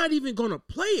 I'm not even going to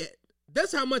play it.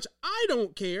 That's how much I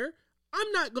don't care.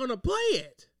 I'm not going to play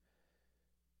it.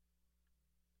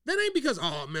 That ain't because,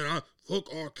 oh, man, I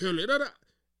fuck R. Kelly. You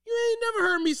ain't never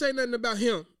heard me say nothing about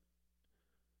him.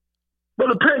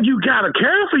 But you got to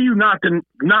care for you not to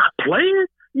not play it.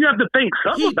 You have to think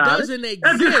something about it. He doesn't exist.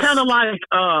 That's just kind of like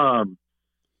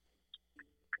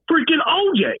freaking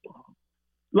OJ.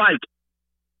 Like,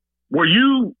 were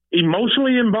you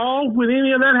emotionally involved with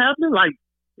any of that happening? Like,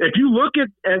 if you look at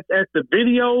the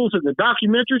videos and the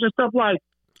documentaries and stuff, like,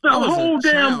 the whole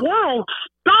damn world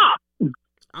stopped.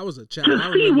 I was a child.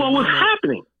 To see what was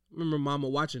happening. I remember Mama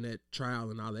watching that trial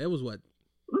and all that. It was what,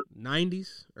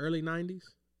 90s, early 90s?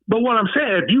 But what I'm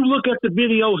saying, if you look at the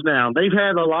videos now, they've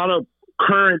had a lot of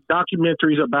current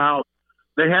documentaries about,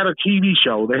 they had a TV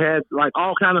show, they had like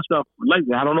all kind of stuff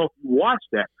lately. I don't know if you watched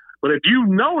that, but if you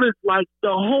notice, like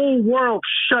the whole world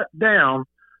shut down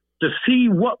to see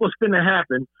what was going to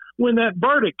happen when that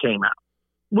verdict came out.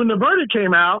 When the verdict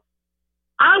came out,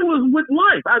 I was with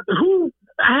life.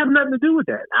 I have nothing to do with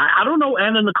that. I don't know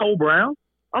Anna Nicole Brown.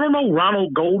 I don't know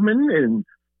Ronald Goldman and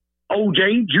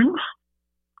OJ Juice.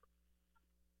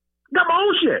 Got my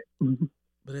own shit.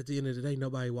 But at the end of the day,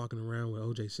 nobody walking around with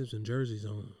OJ Simpson jerseys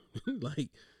on. Like,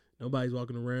 nobody's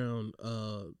walking around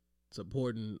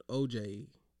supporting OJ.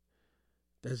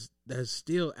 That's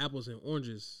still apples and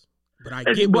oranges. But I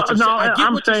get what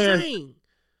you're saying.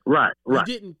 Right. You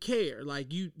didn't care.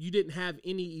 Like, you didn't have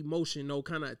any emotion, no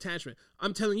kind of attachment.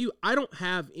 I'm telling you, I don't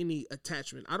have any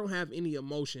attachment. I don't have any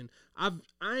emotion. I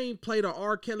ain't played a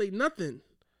R. Kelly, nothing.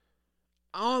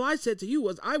 All I said to you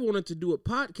was I wanted to do a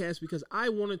podcast because I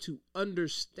wanted to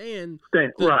understand the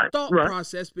thought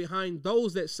process behind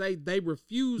those that say they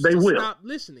refuse to stop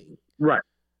listening. Right.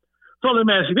 So let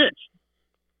me ask you this.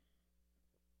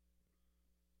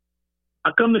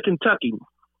 I come to Kentucky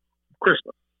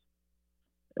Christmas,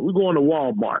 and we're going to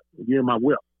Walmart. You're in my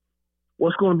whip.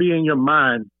 What's going to be in your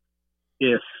mind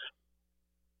if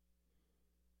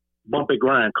Bump It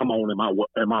Grind come on in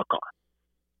my car?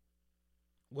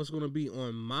 What's going to be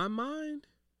on my mind?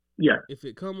 Yeah. If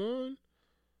it come on?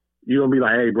 You're going to be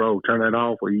like, hey, bro, turn that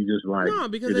off, or you just like... No,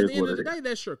 because at the end of the day,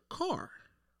 that's your car.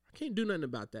 I can't do nothing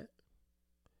about that.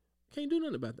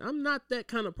 I'm not that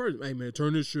kind of person. Hey, man,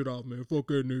 turn this shit off, man. Fuck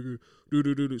that nigga.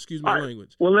 Do. Excuse my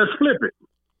language. Well, let's flip it.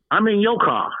 I'm in your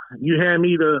car. You hand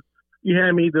me the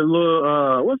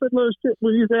little, what's that little shit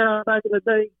we used to have back in the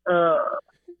day? The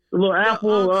little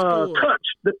Apple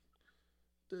Touch.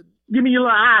 Give me your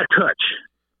little iTouch.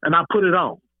 And I put it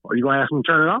on. Are you going to ask me to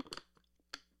turn it off?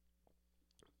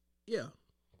 Yeah,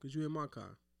 because you're in my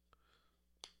car.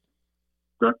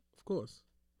 Sure. Of course.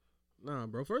 Nah,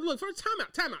 bro. First, time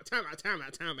out.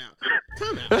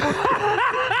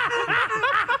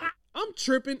 I'm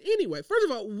tripping anyway. First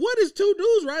of all, what is two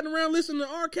dudes riding around listening to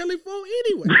R. Kelly for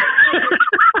anyway?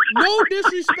 No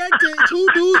disrespect to two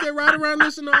dudes that ride around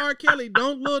listening to R. Kelly.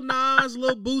 Don't Lil Nas,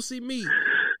 Lil Boosie me.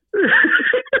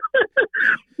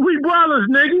 We brothers,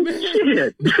 nigga.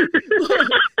 Shit. Look,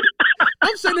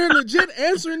 I'm sitting here legit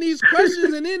answering these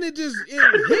questions, and then it hit.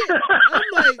 I'm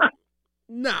like,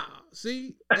 nah.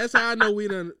 See, that's how I know we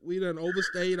done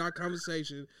overstayed our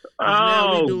conversation.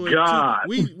 Oh, God.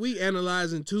 We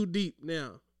analyzing too deep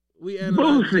now. We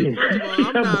analyzing.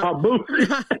 First of all,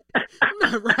 I'm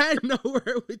not riding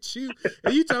nowhere with you.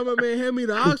 And you talking about, man, hand me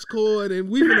the aux cord, and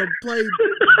we gonna play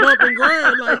Bump and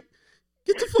Grind. Like,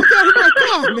 get the fuck out of my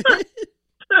car, man.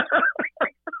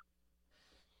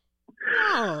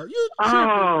 No, you tripping.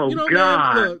 Oh, you know,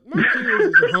 God. Man, look, my kids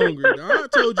is hungry. Dog. I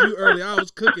told you earlier I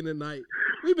was cooking tonight.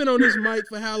 We've been on this mic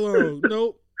for how long?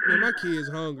 Nope. Man, my kid's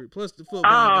hungry. Plus the football.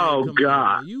 Oh,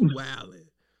 God. You wildin'.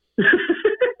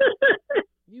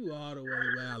 You all the way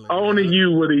wildin'. Only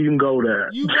you would even go there.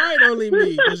 You right, only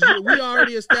me. Because we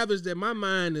already established that my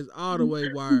mind is all the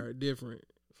way wired different.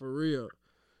 For real.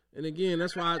 And again,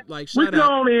 that's why I like We shout out.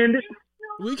 gonna end it.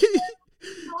 We can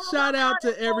shout out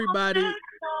to everybody.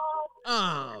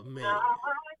 Oh man.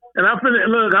 And I'm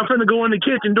finna go in the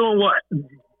kitchen doing what?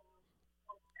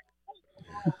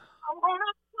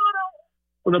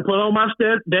 I'm gonna put on my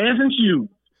dancing shoes.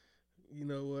 You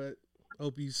know what?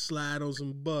 Hope you slide on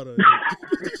some butter.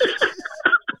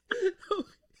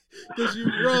 Cause you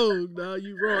rogue, dog.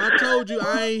 You rogue. I told you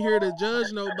I ain't here to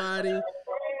judge nobody.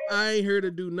 I ain't here to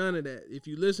do none of that. If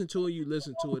you listen to it, you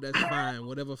listen to it. That's fine.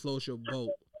 Whatever floats your boat.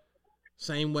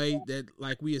 Same way that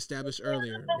like we established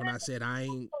earlier when I said I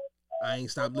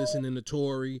ain't stopped listening to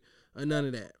Tory or none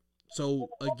of that. So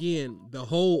again, the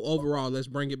whole overall, let's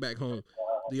bring it back home.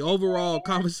 The overall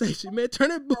conversation, man, turn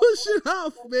that bullshit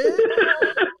off, man.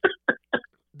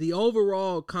 The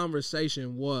overall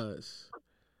conversation was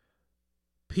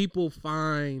people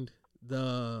find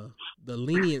the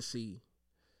leniency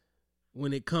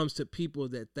when it comes to people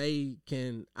that they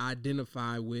can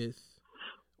identify with,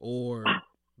 or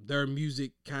their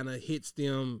music kind of hits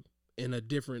them in a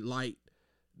different light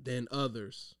than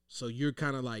others. So you're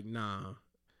kind of like, nah,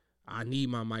 I need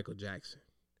my Michael Jackson.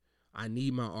 I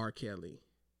need my R. Kelly.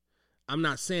 I'm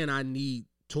not saying I need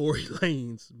Tory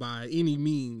Lanez by any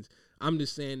means. I'm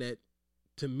just saying that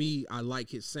to me, I like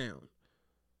his sound.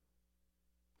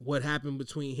 What happened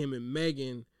between him and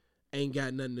Megan ain't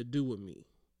got nothing to do with me.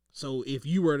 So if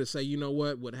you were to say, you know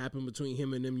what happened between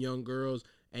him and them young girls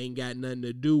ain't got nothing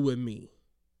to do with me,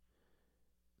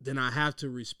 then I have to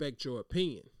respect your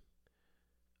opinion.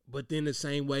 But then the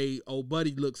same way old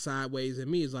buddy looks sideways at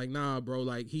me, it's like, nah, bro,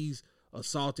 like he's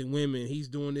assaulting women. He's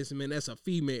doing this, and man, that's a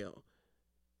female.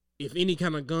 If any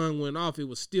kind of gun went off, it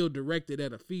was still directed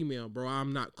at a female, bro.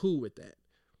 I'm not cool with that.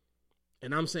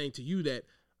 And I'm saying to you that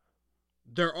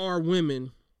there are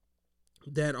women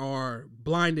that are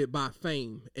blinded by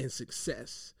fame and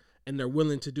success, and they're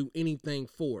willing to do anything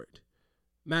for it.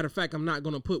 Matter of fact, I'm not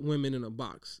going to put women in a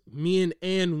box. Men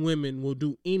and women will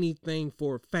do anything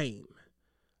for fame.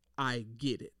 I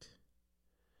get it.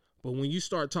 But when you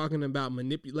start talking about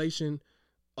manipulation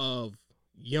of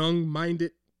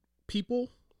young-minded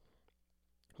people,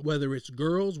 whether it's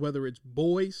girls, whether it's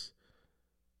boys,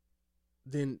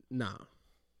 then nah.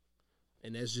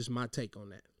 And that's just my take on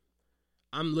that.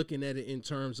 I'm looking at it in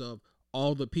terms of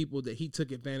all the people that he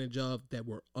took advantage of that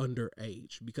were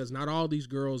underage, because not all these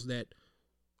girls that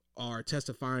are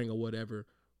testifying or whatever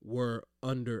were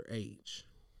underage,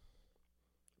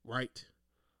 right?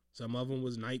 Some of them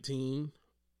was 19,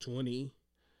 20.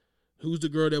 Who's the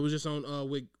girl that was just on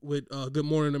with Good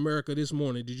Morning America this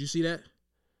morning? Did you see that?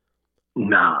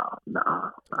 Nah. I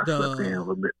slept in a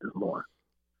little bit this morning.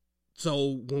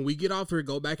 So when we get off here,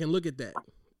 go back and look at that.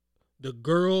 The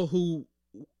girl who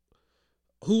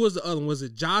was the other one? Was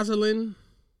it Jocelyn?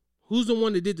 Who's the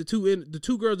one that did the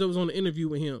two girls that was on the interview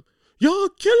with him? Y'all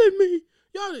killing me.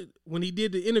 Y'all, when he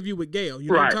did the interview with Gail,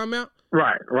 you know what I'm talking about?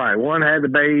 Right. One had the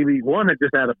baby. One had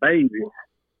just had a baby.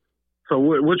 So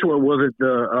which one was it?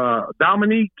 The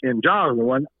Dominique and Jocelyn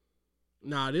one?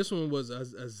 Nah, this one was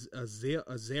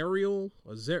Azariel.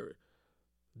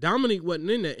 Dominique wasn't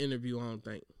in that interview, I don't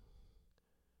think.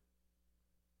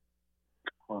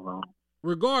 Hold on.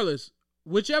 Regardless,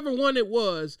 whichever one it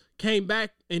was came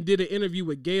back and did an interview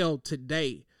with Gail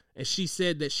today, and she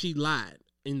said that she lied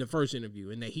in the first interview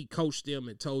and that he coached them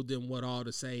and told them what all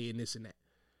to say and this and that.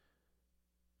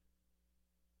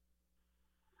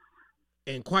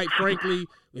 And quite frankly,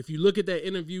 if you look at that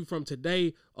interview from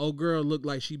today, old girl looked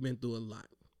like she been through a lot.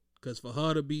 Because for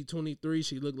her to be 23,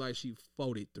 she looked like she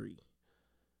 43.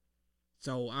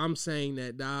 So I'm saying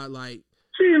that, dog, like,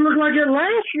 she didn't look like it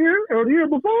last year or the year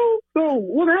before. So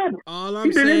what happened? All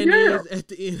I'm saying is, at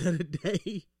the end of the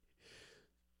day,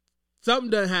 something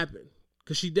done happen.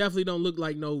 Because she definitely don't look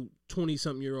like no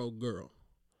 20-something-year-old girl.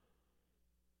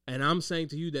 And I'm saying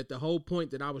to you that the whole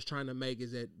point that I was trying to make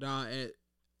is that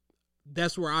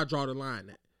that's where I draw the line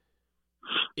at.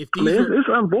 If these it's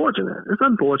unfortunate. It's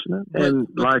unfortunate. And,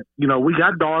 like, you know, we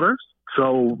got daughters.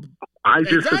 So I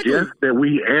just suggest that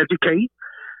we educate,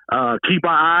 keep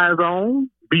our eyes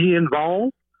on, be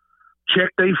involved,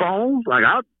 check their phones. Like,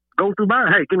 I'll go through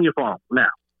mine. Hey, give me your phone now.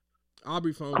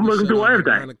 Aubrey phone. I'm looking through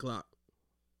everything. 9 o'clock.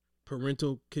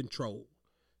 Parental control.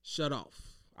 Shut off.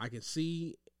 I can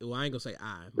see. Well, I ain't gonna say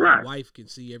I. My wife can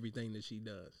see everything that she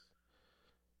does.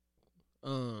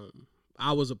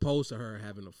 I was opposed to her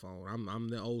having a phone. I'm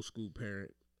the old school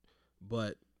parent,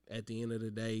 but at the end of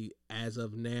the day, as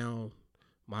of now,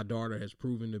 my daughter has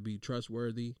proven to be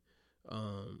trustworthy.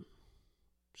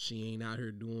 She ain't out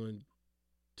here doing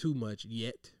too much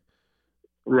yet.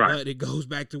 Right. But it goes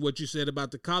back to what you said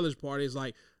about the college party. It's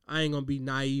like, I ain't going to be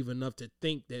naive enough to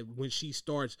think that when she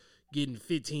starts getting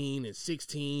 15 and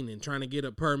 16 and trying to get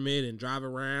a permit and drive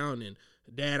around and,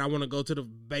 Dad, I want to go to the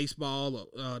baseball,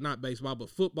 not baseball, but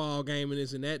football game and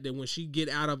this and that, then when she get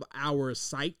out of our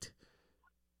sight,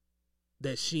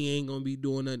 that she ain't going to be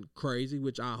doing nothing crazy,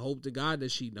 which I hope to God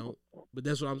that she don't. But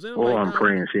that's what I'm saying. I'm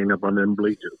praying she ain't up on them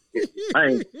bleachers.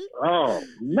 Oh,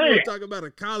 man. We're talking about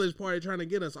a college party trying to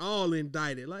get us all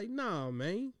indicted. Like, nah,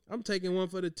 man. I'm taking one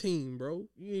for the team, bro.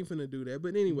 You ain't finna do that.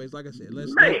 But anyways, like I said,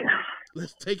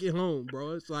 let's take it home,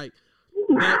 bro. It's like,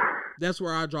 that's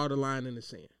where I draw the line in the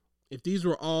sand. If these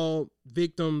were all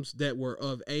victims that were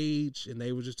of age and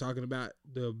they were just talking about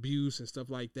the abuse and stuff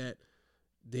like that,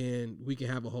 then we can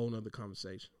have a whole nother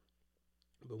conversation.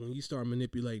 But when you start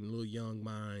manipulating little young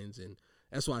minds, and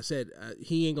that's why I said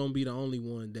he ain't going to be the only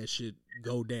one that should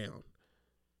go down,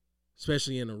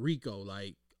 especially in a RICO.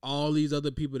 Like, all these other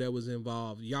people that was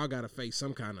involved, y'all got to face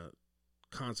some kind of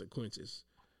consequences.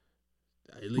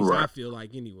 At least I feel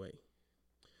like anyway.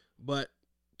 But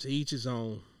to each his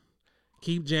own.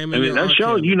 Keep jamming. I mean, that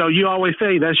show, you always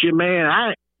say that's your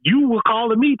man. You were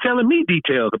calling me, telling me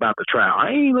details about the trial. I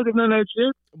ain't looking at that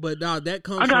shit. But that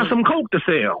comes. I got some coke to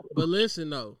sell. But listen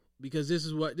though, because this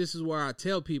is where I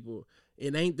tell people,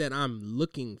 it ain't that I'm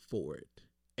looking for it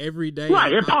every day.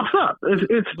 Right, it pops up.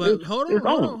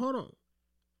 Hold on.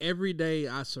 Every day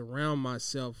I surround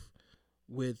myself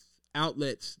with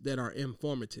outlets that are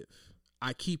informative.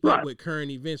 I keep up with current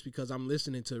events because I'm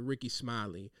listening to Ricky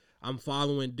Smiley. I'm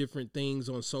following different things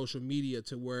on social media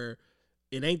to where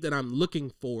it ain't that I'm looking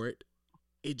for it.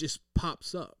 It just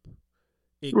pops up.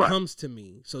 It comes to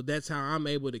me. So that's how I'm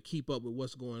able to keep up with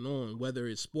what's going on, whether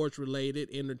it's sports related,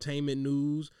 entertainment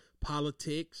news,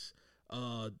 politics,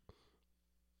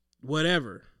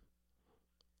 whatever.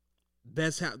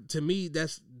 That's how, to me,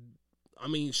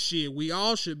 shit, we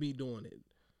all should be doing it.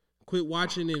 Quit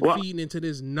watching and feeding into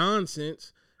this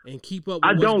nonsense. And keep up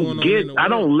with what's going on in the world. I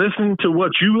don't listen to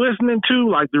what you listening to,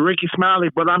 like the Ricky Smiley,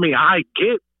 but I mean, I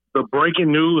get the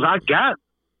breaking news. I got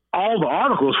all the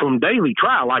articles from Daily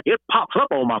Trial. Like, it pops up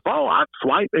on my phone. I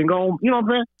swipe and go, you know what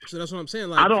I'm saying? So that's what I'm saying.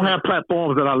 Like, I don't have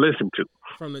platforms that I listen to.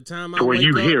 From the time I wake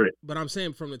up, hear it. But I'm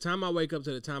saying from the time I wake up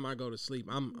to the time I go to sleep,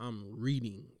 I'm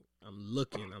reading, I'm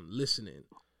looking, I'm listening,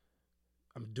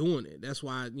 I'm doing it. That's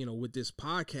why, with this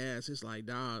podcast, it's like,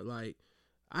 dog, like,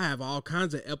 I have all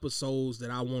kinds of episodes that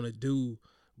I want to do,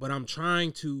 but I'm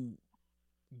trying to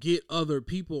get other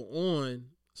people on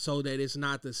so that it's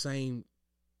not the same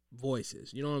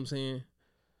voices. You know what I'm saying?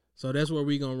 So that's where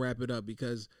we're going to wrap it up,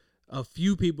 because a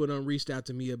few people done reached out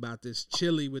to me about this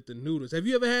chili with the noodles. Have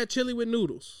you ever had chili with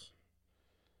noodles?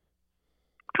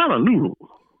 What kind of noodles?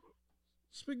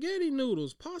 Spaghetti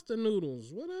noodles, pasta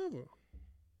noodles, whatever.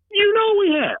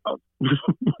 We have.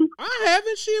 I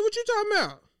haven't. Shit, what you talking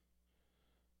about?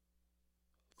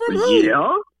 From who?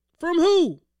 Yeah. From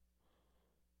who?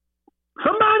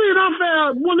 Somebody that I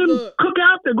found one of them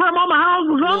cookouts at grandmama house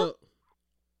was on.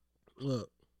 Look.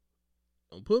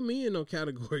 Don't put me in no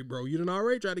category, bro. You done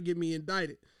already tried to get me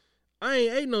indicted. I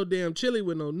ain't ate no damn chili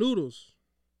with no noodles.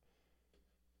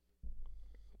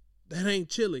 That ain't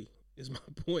chili, is my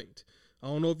point. I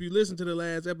don't know if you listened to the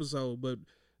last episode, but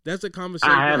that's a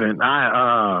conversation. I haven't.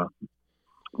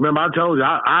 Remember, I told you,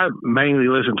 I mainly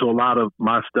listen to a lot of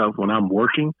my stuff when I'm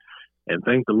working, and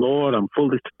thank the Lord I'm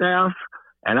fully staffed,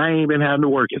 and I ain't been having to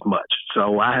work as much.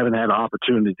 So I haven't had an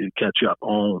opportunity to catch up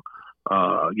on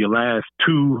your last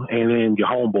two, and then your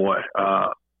homeboy.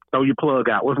 Throw your plug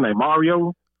out. What's his name?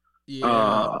 Mario?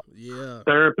 Yeah.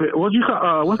 Therapist. What's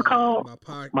it called?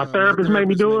 My therapist made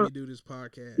me do it. Do this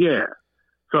podcast. Yeah.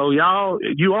 So y'all,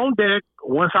 you on deck.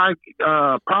 Once I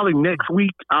probably next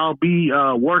week I'll be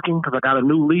working because I got a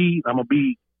new lead. I'm gonna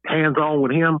be hands on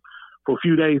with him for a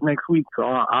few days next week. So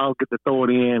I'll get to throw it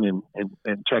in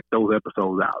and check those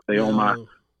episodes out. They on my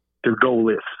to-go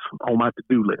list, on my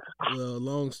to-do list. Well,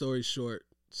 long story short,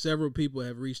 several people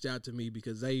have reached out to me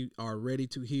because they are ready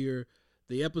to hear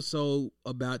the episode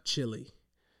about chili.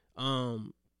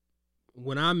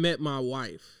 When I met my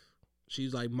wife,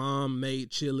 she's like, Mom made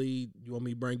chili. You want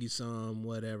me to bring you some?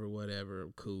 Whatever.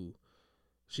 I'm cool.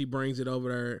 She brings it over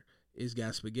there. It's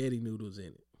got spaghetti noodles in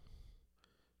it.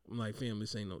 I'm like, fam,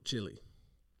 this ain't no chili.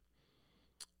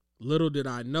 Little did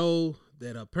I know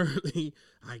that apparently,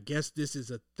 I guess this is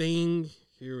a thing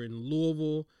here in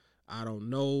Louisville. I don't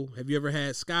know. Have you ever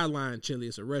had Skyline Chili?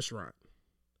 It's a restaurant.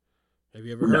 Have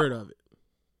you ever heard of it?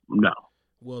 No.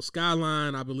 Well,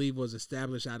 Skyline, I believe, was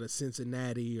established out of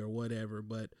Cincinnati or whatever,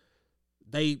 but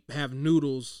they have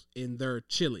noodles in their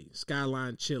chili,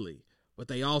 Skyline Chili. but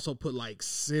they also put like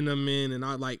cinnamon and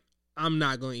I'm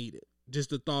not gonna eat it. Just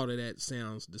the thought of that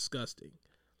sounds disgusting.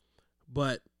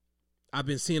 But I've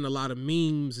been seeing a lot of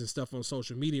memes and stuff on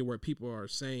social media where people are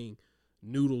saying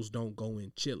noodles don't go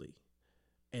in chili,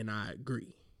 and I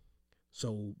agree.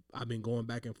 So I've been going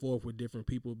back and forth with different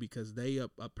people because they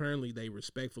apparently they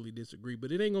respectfully disagree,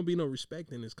 but it ain't gonna be no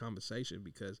respect in this conversation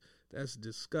because that's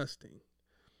disgusting.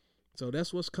 So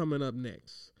that's what's coming up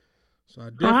next. So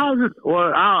how's it?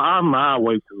 Well, I'll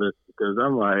wait to listen because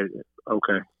I'm like,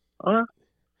 okay, all right.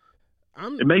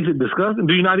 It makes it disgusting.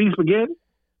 Do you not eat spaghetti?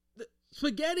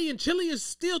 Spaghetti and chili is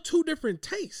still two different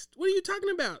tastes. What are you talking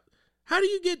about? How do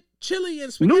you get chili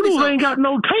and spaghetti? Noodles ain't got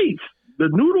no taste. The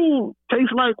noodle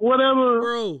tastes like whatever.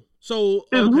 Bro, so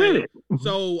is with it.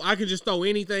 So I can just throw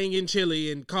anything in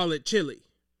chili and call it chili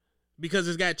because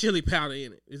it's got chili powder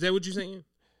in it. Is that what you're saying?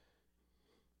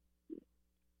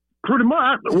 Pretty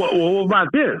much. What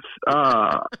about this?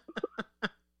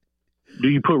 Do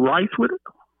you put rice with it?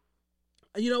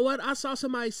 You know what? I saw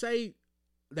somebody say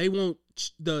they want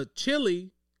the chili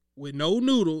with no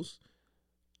noodles,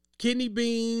 kidney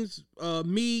beans,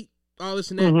 meat, all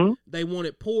this and that. Mm-hmm. They want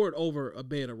it poured over a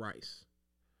bed of rice.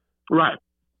 Right.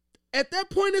 At that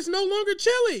point, it's no longer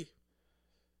chili.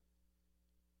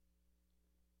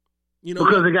 You know,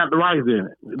 because it got the rice in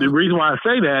it. The reason why I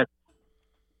say that,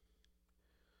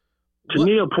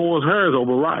 Tania pours hers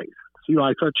over rice. She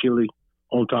likes her chili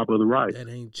on top of the rice. That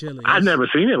ain't chili. I've never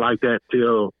seen it like that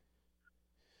till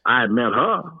I met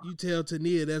her. You tell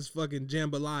Tania that's fucking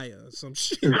jambalaya or some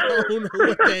shit. I don't know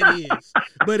what that is.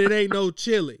 But it ain't no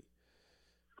chili.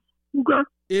 Okay.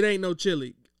 It ain't no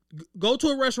chili. Go to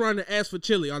a restaurant and ask for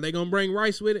chili. Are they going to bring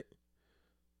rice with it?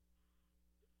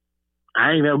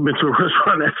 I ain't never been to a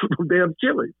restaurant that's some damn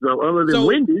chili. So other than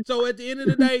Wendy's. So at the end of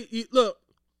the day, look,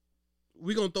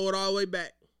 we're going to throw it all the way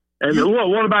back. And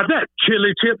what about that?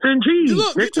 Chili, chips, and cheese.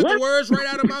 Look, you took the words right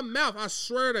out of my mouth. I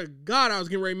swear to God I was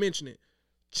getting ready to mention it.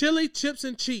 Chili, chips,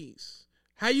 and cheese.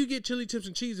 How you get chili, chips,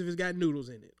 and cheese if it's got noodles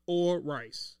in it or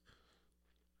rice?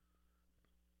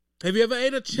 Have you ever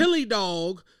ate a chili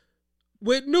dog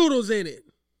with noodles in it?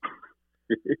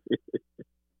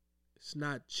 It's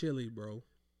not chili, bro.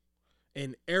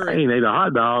 And Eric, I ain't ate a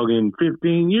hot dog in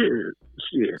 15 years.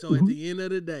 Shit. So at the end of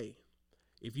the day,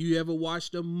 if you ever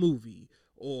watched a movie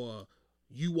or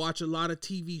you watch a lot of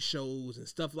TV shows and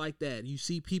stuff like that, you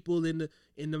see people in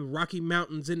the Rocky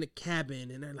Mountains in the cabin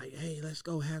and they're like, hey, let's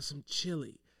go have some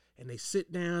chili. And they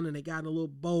sit down and they got a little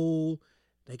bowl.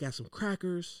 They got some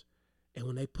crackers. And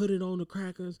when they put it on the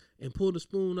crackers and pull the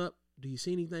spoon up, do you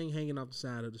see anything hanging off the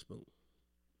side of the spoon?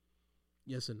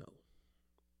 Yes or no?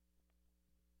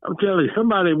 I'm telling you,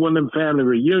 somebody at one of them family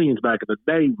reunions back in the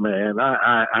day, man,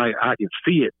 I can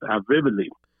see it. I vividly.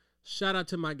 Shout out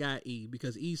to my guy E,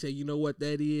 because E said, you know what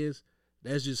that is?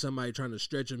 That's just somebody trying to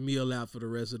stretch a meal out for the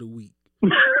rest of the week.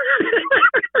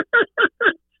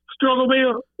 Struggle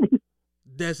meal.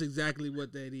 That's exactly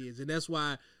what that is. And that's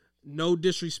why, no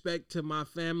disrespect to my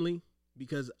family,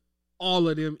 because all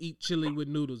of them eat chili with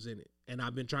noodles in it. And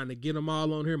I've been trying to get them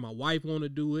all on here. My wife want to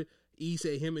do it. E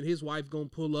said him and his wife going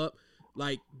to pull up.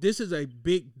 Like, this is a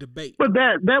big debate. But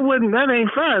that ain't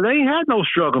fair. They ain't had no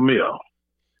struggle meal.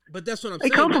 But that's what I'm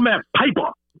saying. They saying. come from that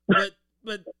paper.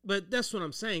 But that's what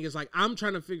I'm saying. It's like, I'm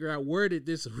trying to figure out where did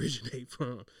this originate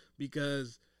from,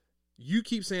 because you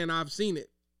keep saying I've seen it.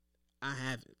 I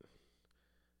haven't.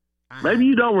 Maybe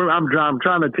you don't. I'm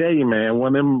trying to tell you, man.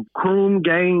 One of them Croom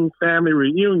Gang family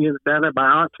reunions down at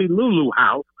my Auntie Lulu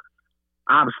house,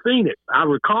 I've seen it. I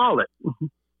recall it.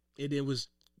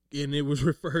 And it was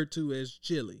referred to as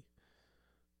chili.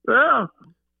 Yeah.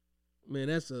 Man,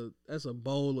 that's a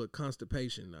bowl of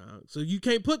constipation now. So you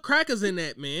can't put crackers in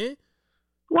that, man.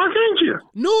 Why can't you?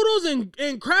 Noodles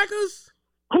and crackers?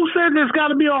 Who said there's got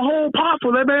to be a whole pot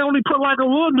for they may only put like a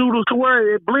little noodles to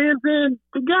where it blends in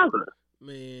together.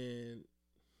 Man.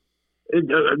 Did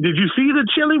you see the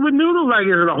chili with noodles? Like,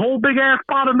 is it a whole big ass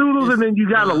pot of noodles and then you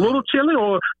got a little chili,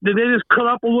 or did they just cut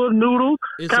up a little noodle?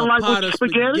 It's a like pot of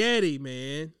spaghetti,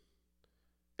 man.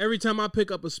 Every time I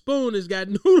pick up a spoon, it's got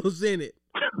noodles in it.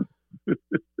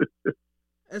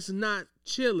 That's not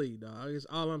chili, dog. It's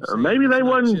all I'm saying. Maybe they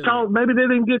wasn't taught. Maybe they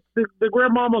didn't get the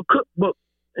grandmama cookbook,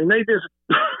 and they just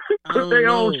put their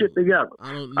own shit together.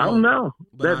 I don't know.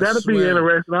 That'll be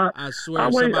interesting. I swear.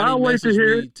 I'll wait to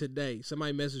hear it today.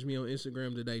 Somebody messaged me on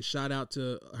Instagram today. Shout out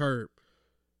to Herb.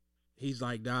 He's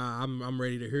like, "Nah, I'm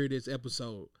ready to hear this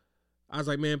episode." I was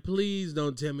like, "Man, please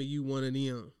don't tell me you one of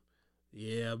them."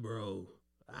 Yeah, bro.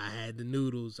 I had the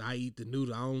noodles. I eat the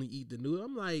noodles. I only eat the noodles.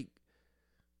 I'm like,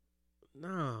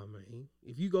 nah, man.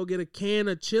 If you go get a can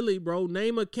of chili, bro,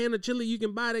 name a can of chili you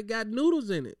can buy that got noodles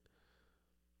in it.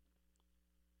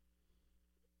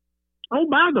 I don't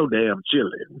buy no damn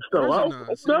chili. So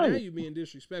See, now you being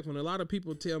disrespectful. And a lot of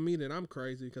people tell me that I'm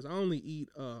crazy because I only eat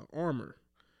Armour,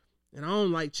 and I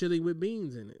don't like chili with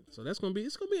beans in it. So it's gonna be an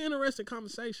interesting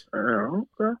conversation.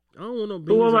 Okay. I don't want no beans.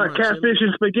 So what about catfish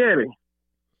and spaghetti?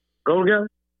 Go together.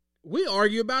 We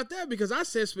argue about that because I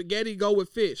said spaghetti go with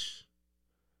fish.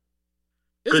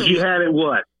 Because you had it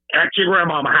what? At your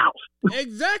grandmama's house.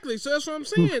 Exactly. So that's what I'm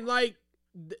saying. Like,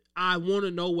 I want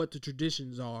to know what the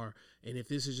traditions are, and if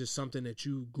this is just something that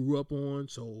you grew up on,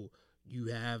 so you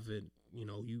have it,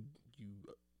 you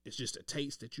it's just a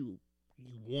taste that you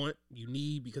want, you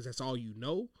need because that's all you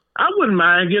know. I wouldn't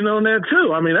mind getting on that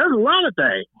too. I mean, there's a lot of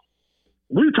things.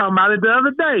 We were talking about it the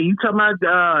other day. You talking about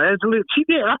Angela? She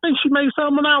did. I think she made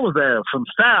something when I was there, some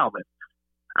salmon.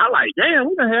 I like, damn,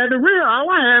 we done had the real. All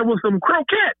I had was some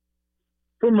croquette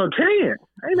from a can.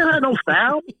 Ain't never had no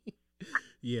salmon.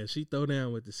 Yeah, she throw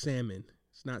down with the salmon.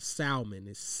 It's not salmon,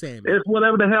 it's salmon. It's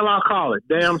whatever the hell I call it.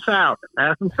 Damn salmon.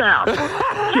 Have some salmon.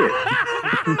 Shit.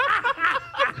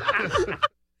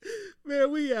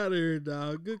 Man, we out of here,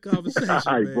 dog. Good conversation,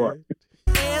 man. Boy.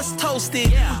 Ass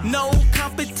toasted, no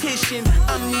competition.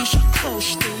 Amnesia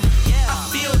coasting. I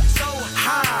feel so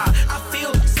high, I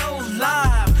feel so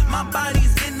live. My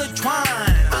body's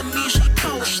intertwined. Amnesia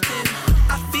coasting.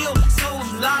 I feel so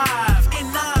live,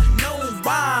 and I know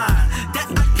why. That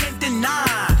I can't deny.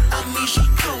 Amnesia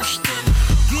coasting.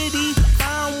 Goody,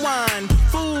 fine wine,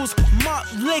 fools, malt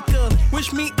liquor.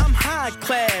 Wish me I'm high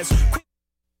class.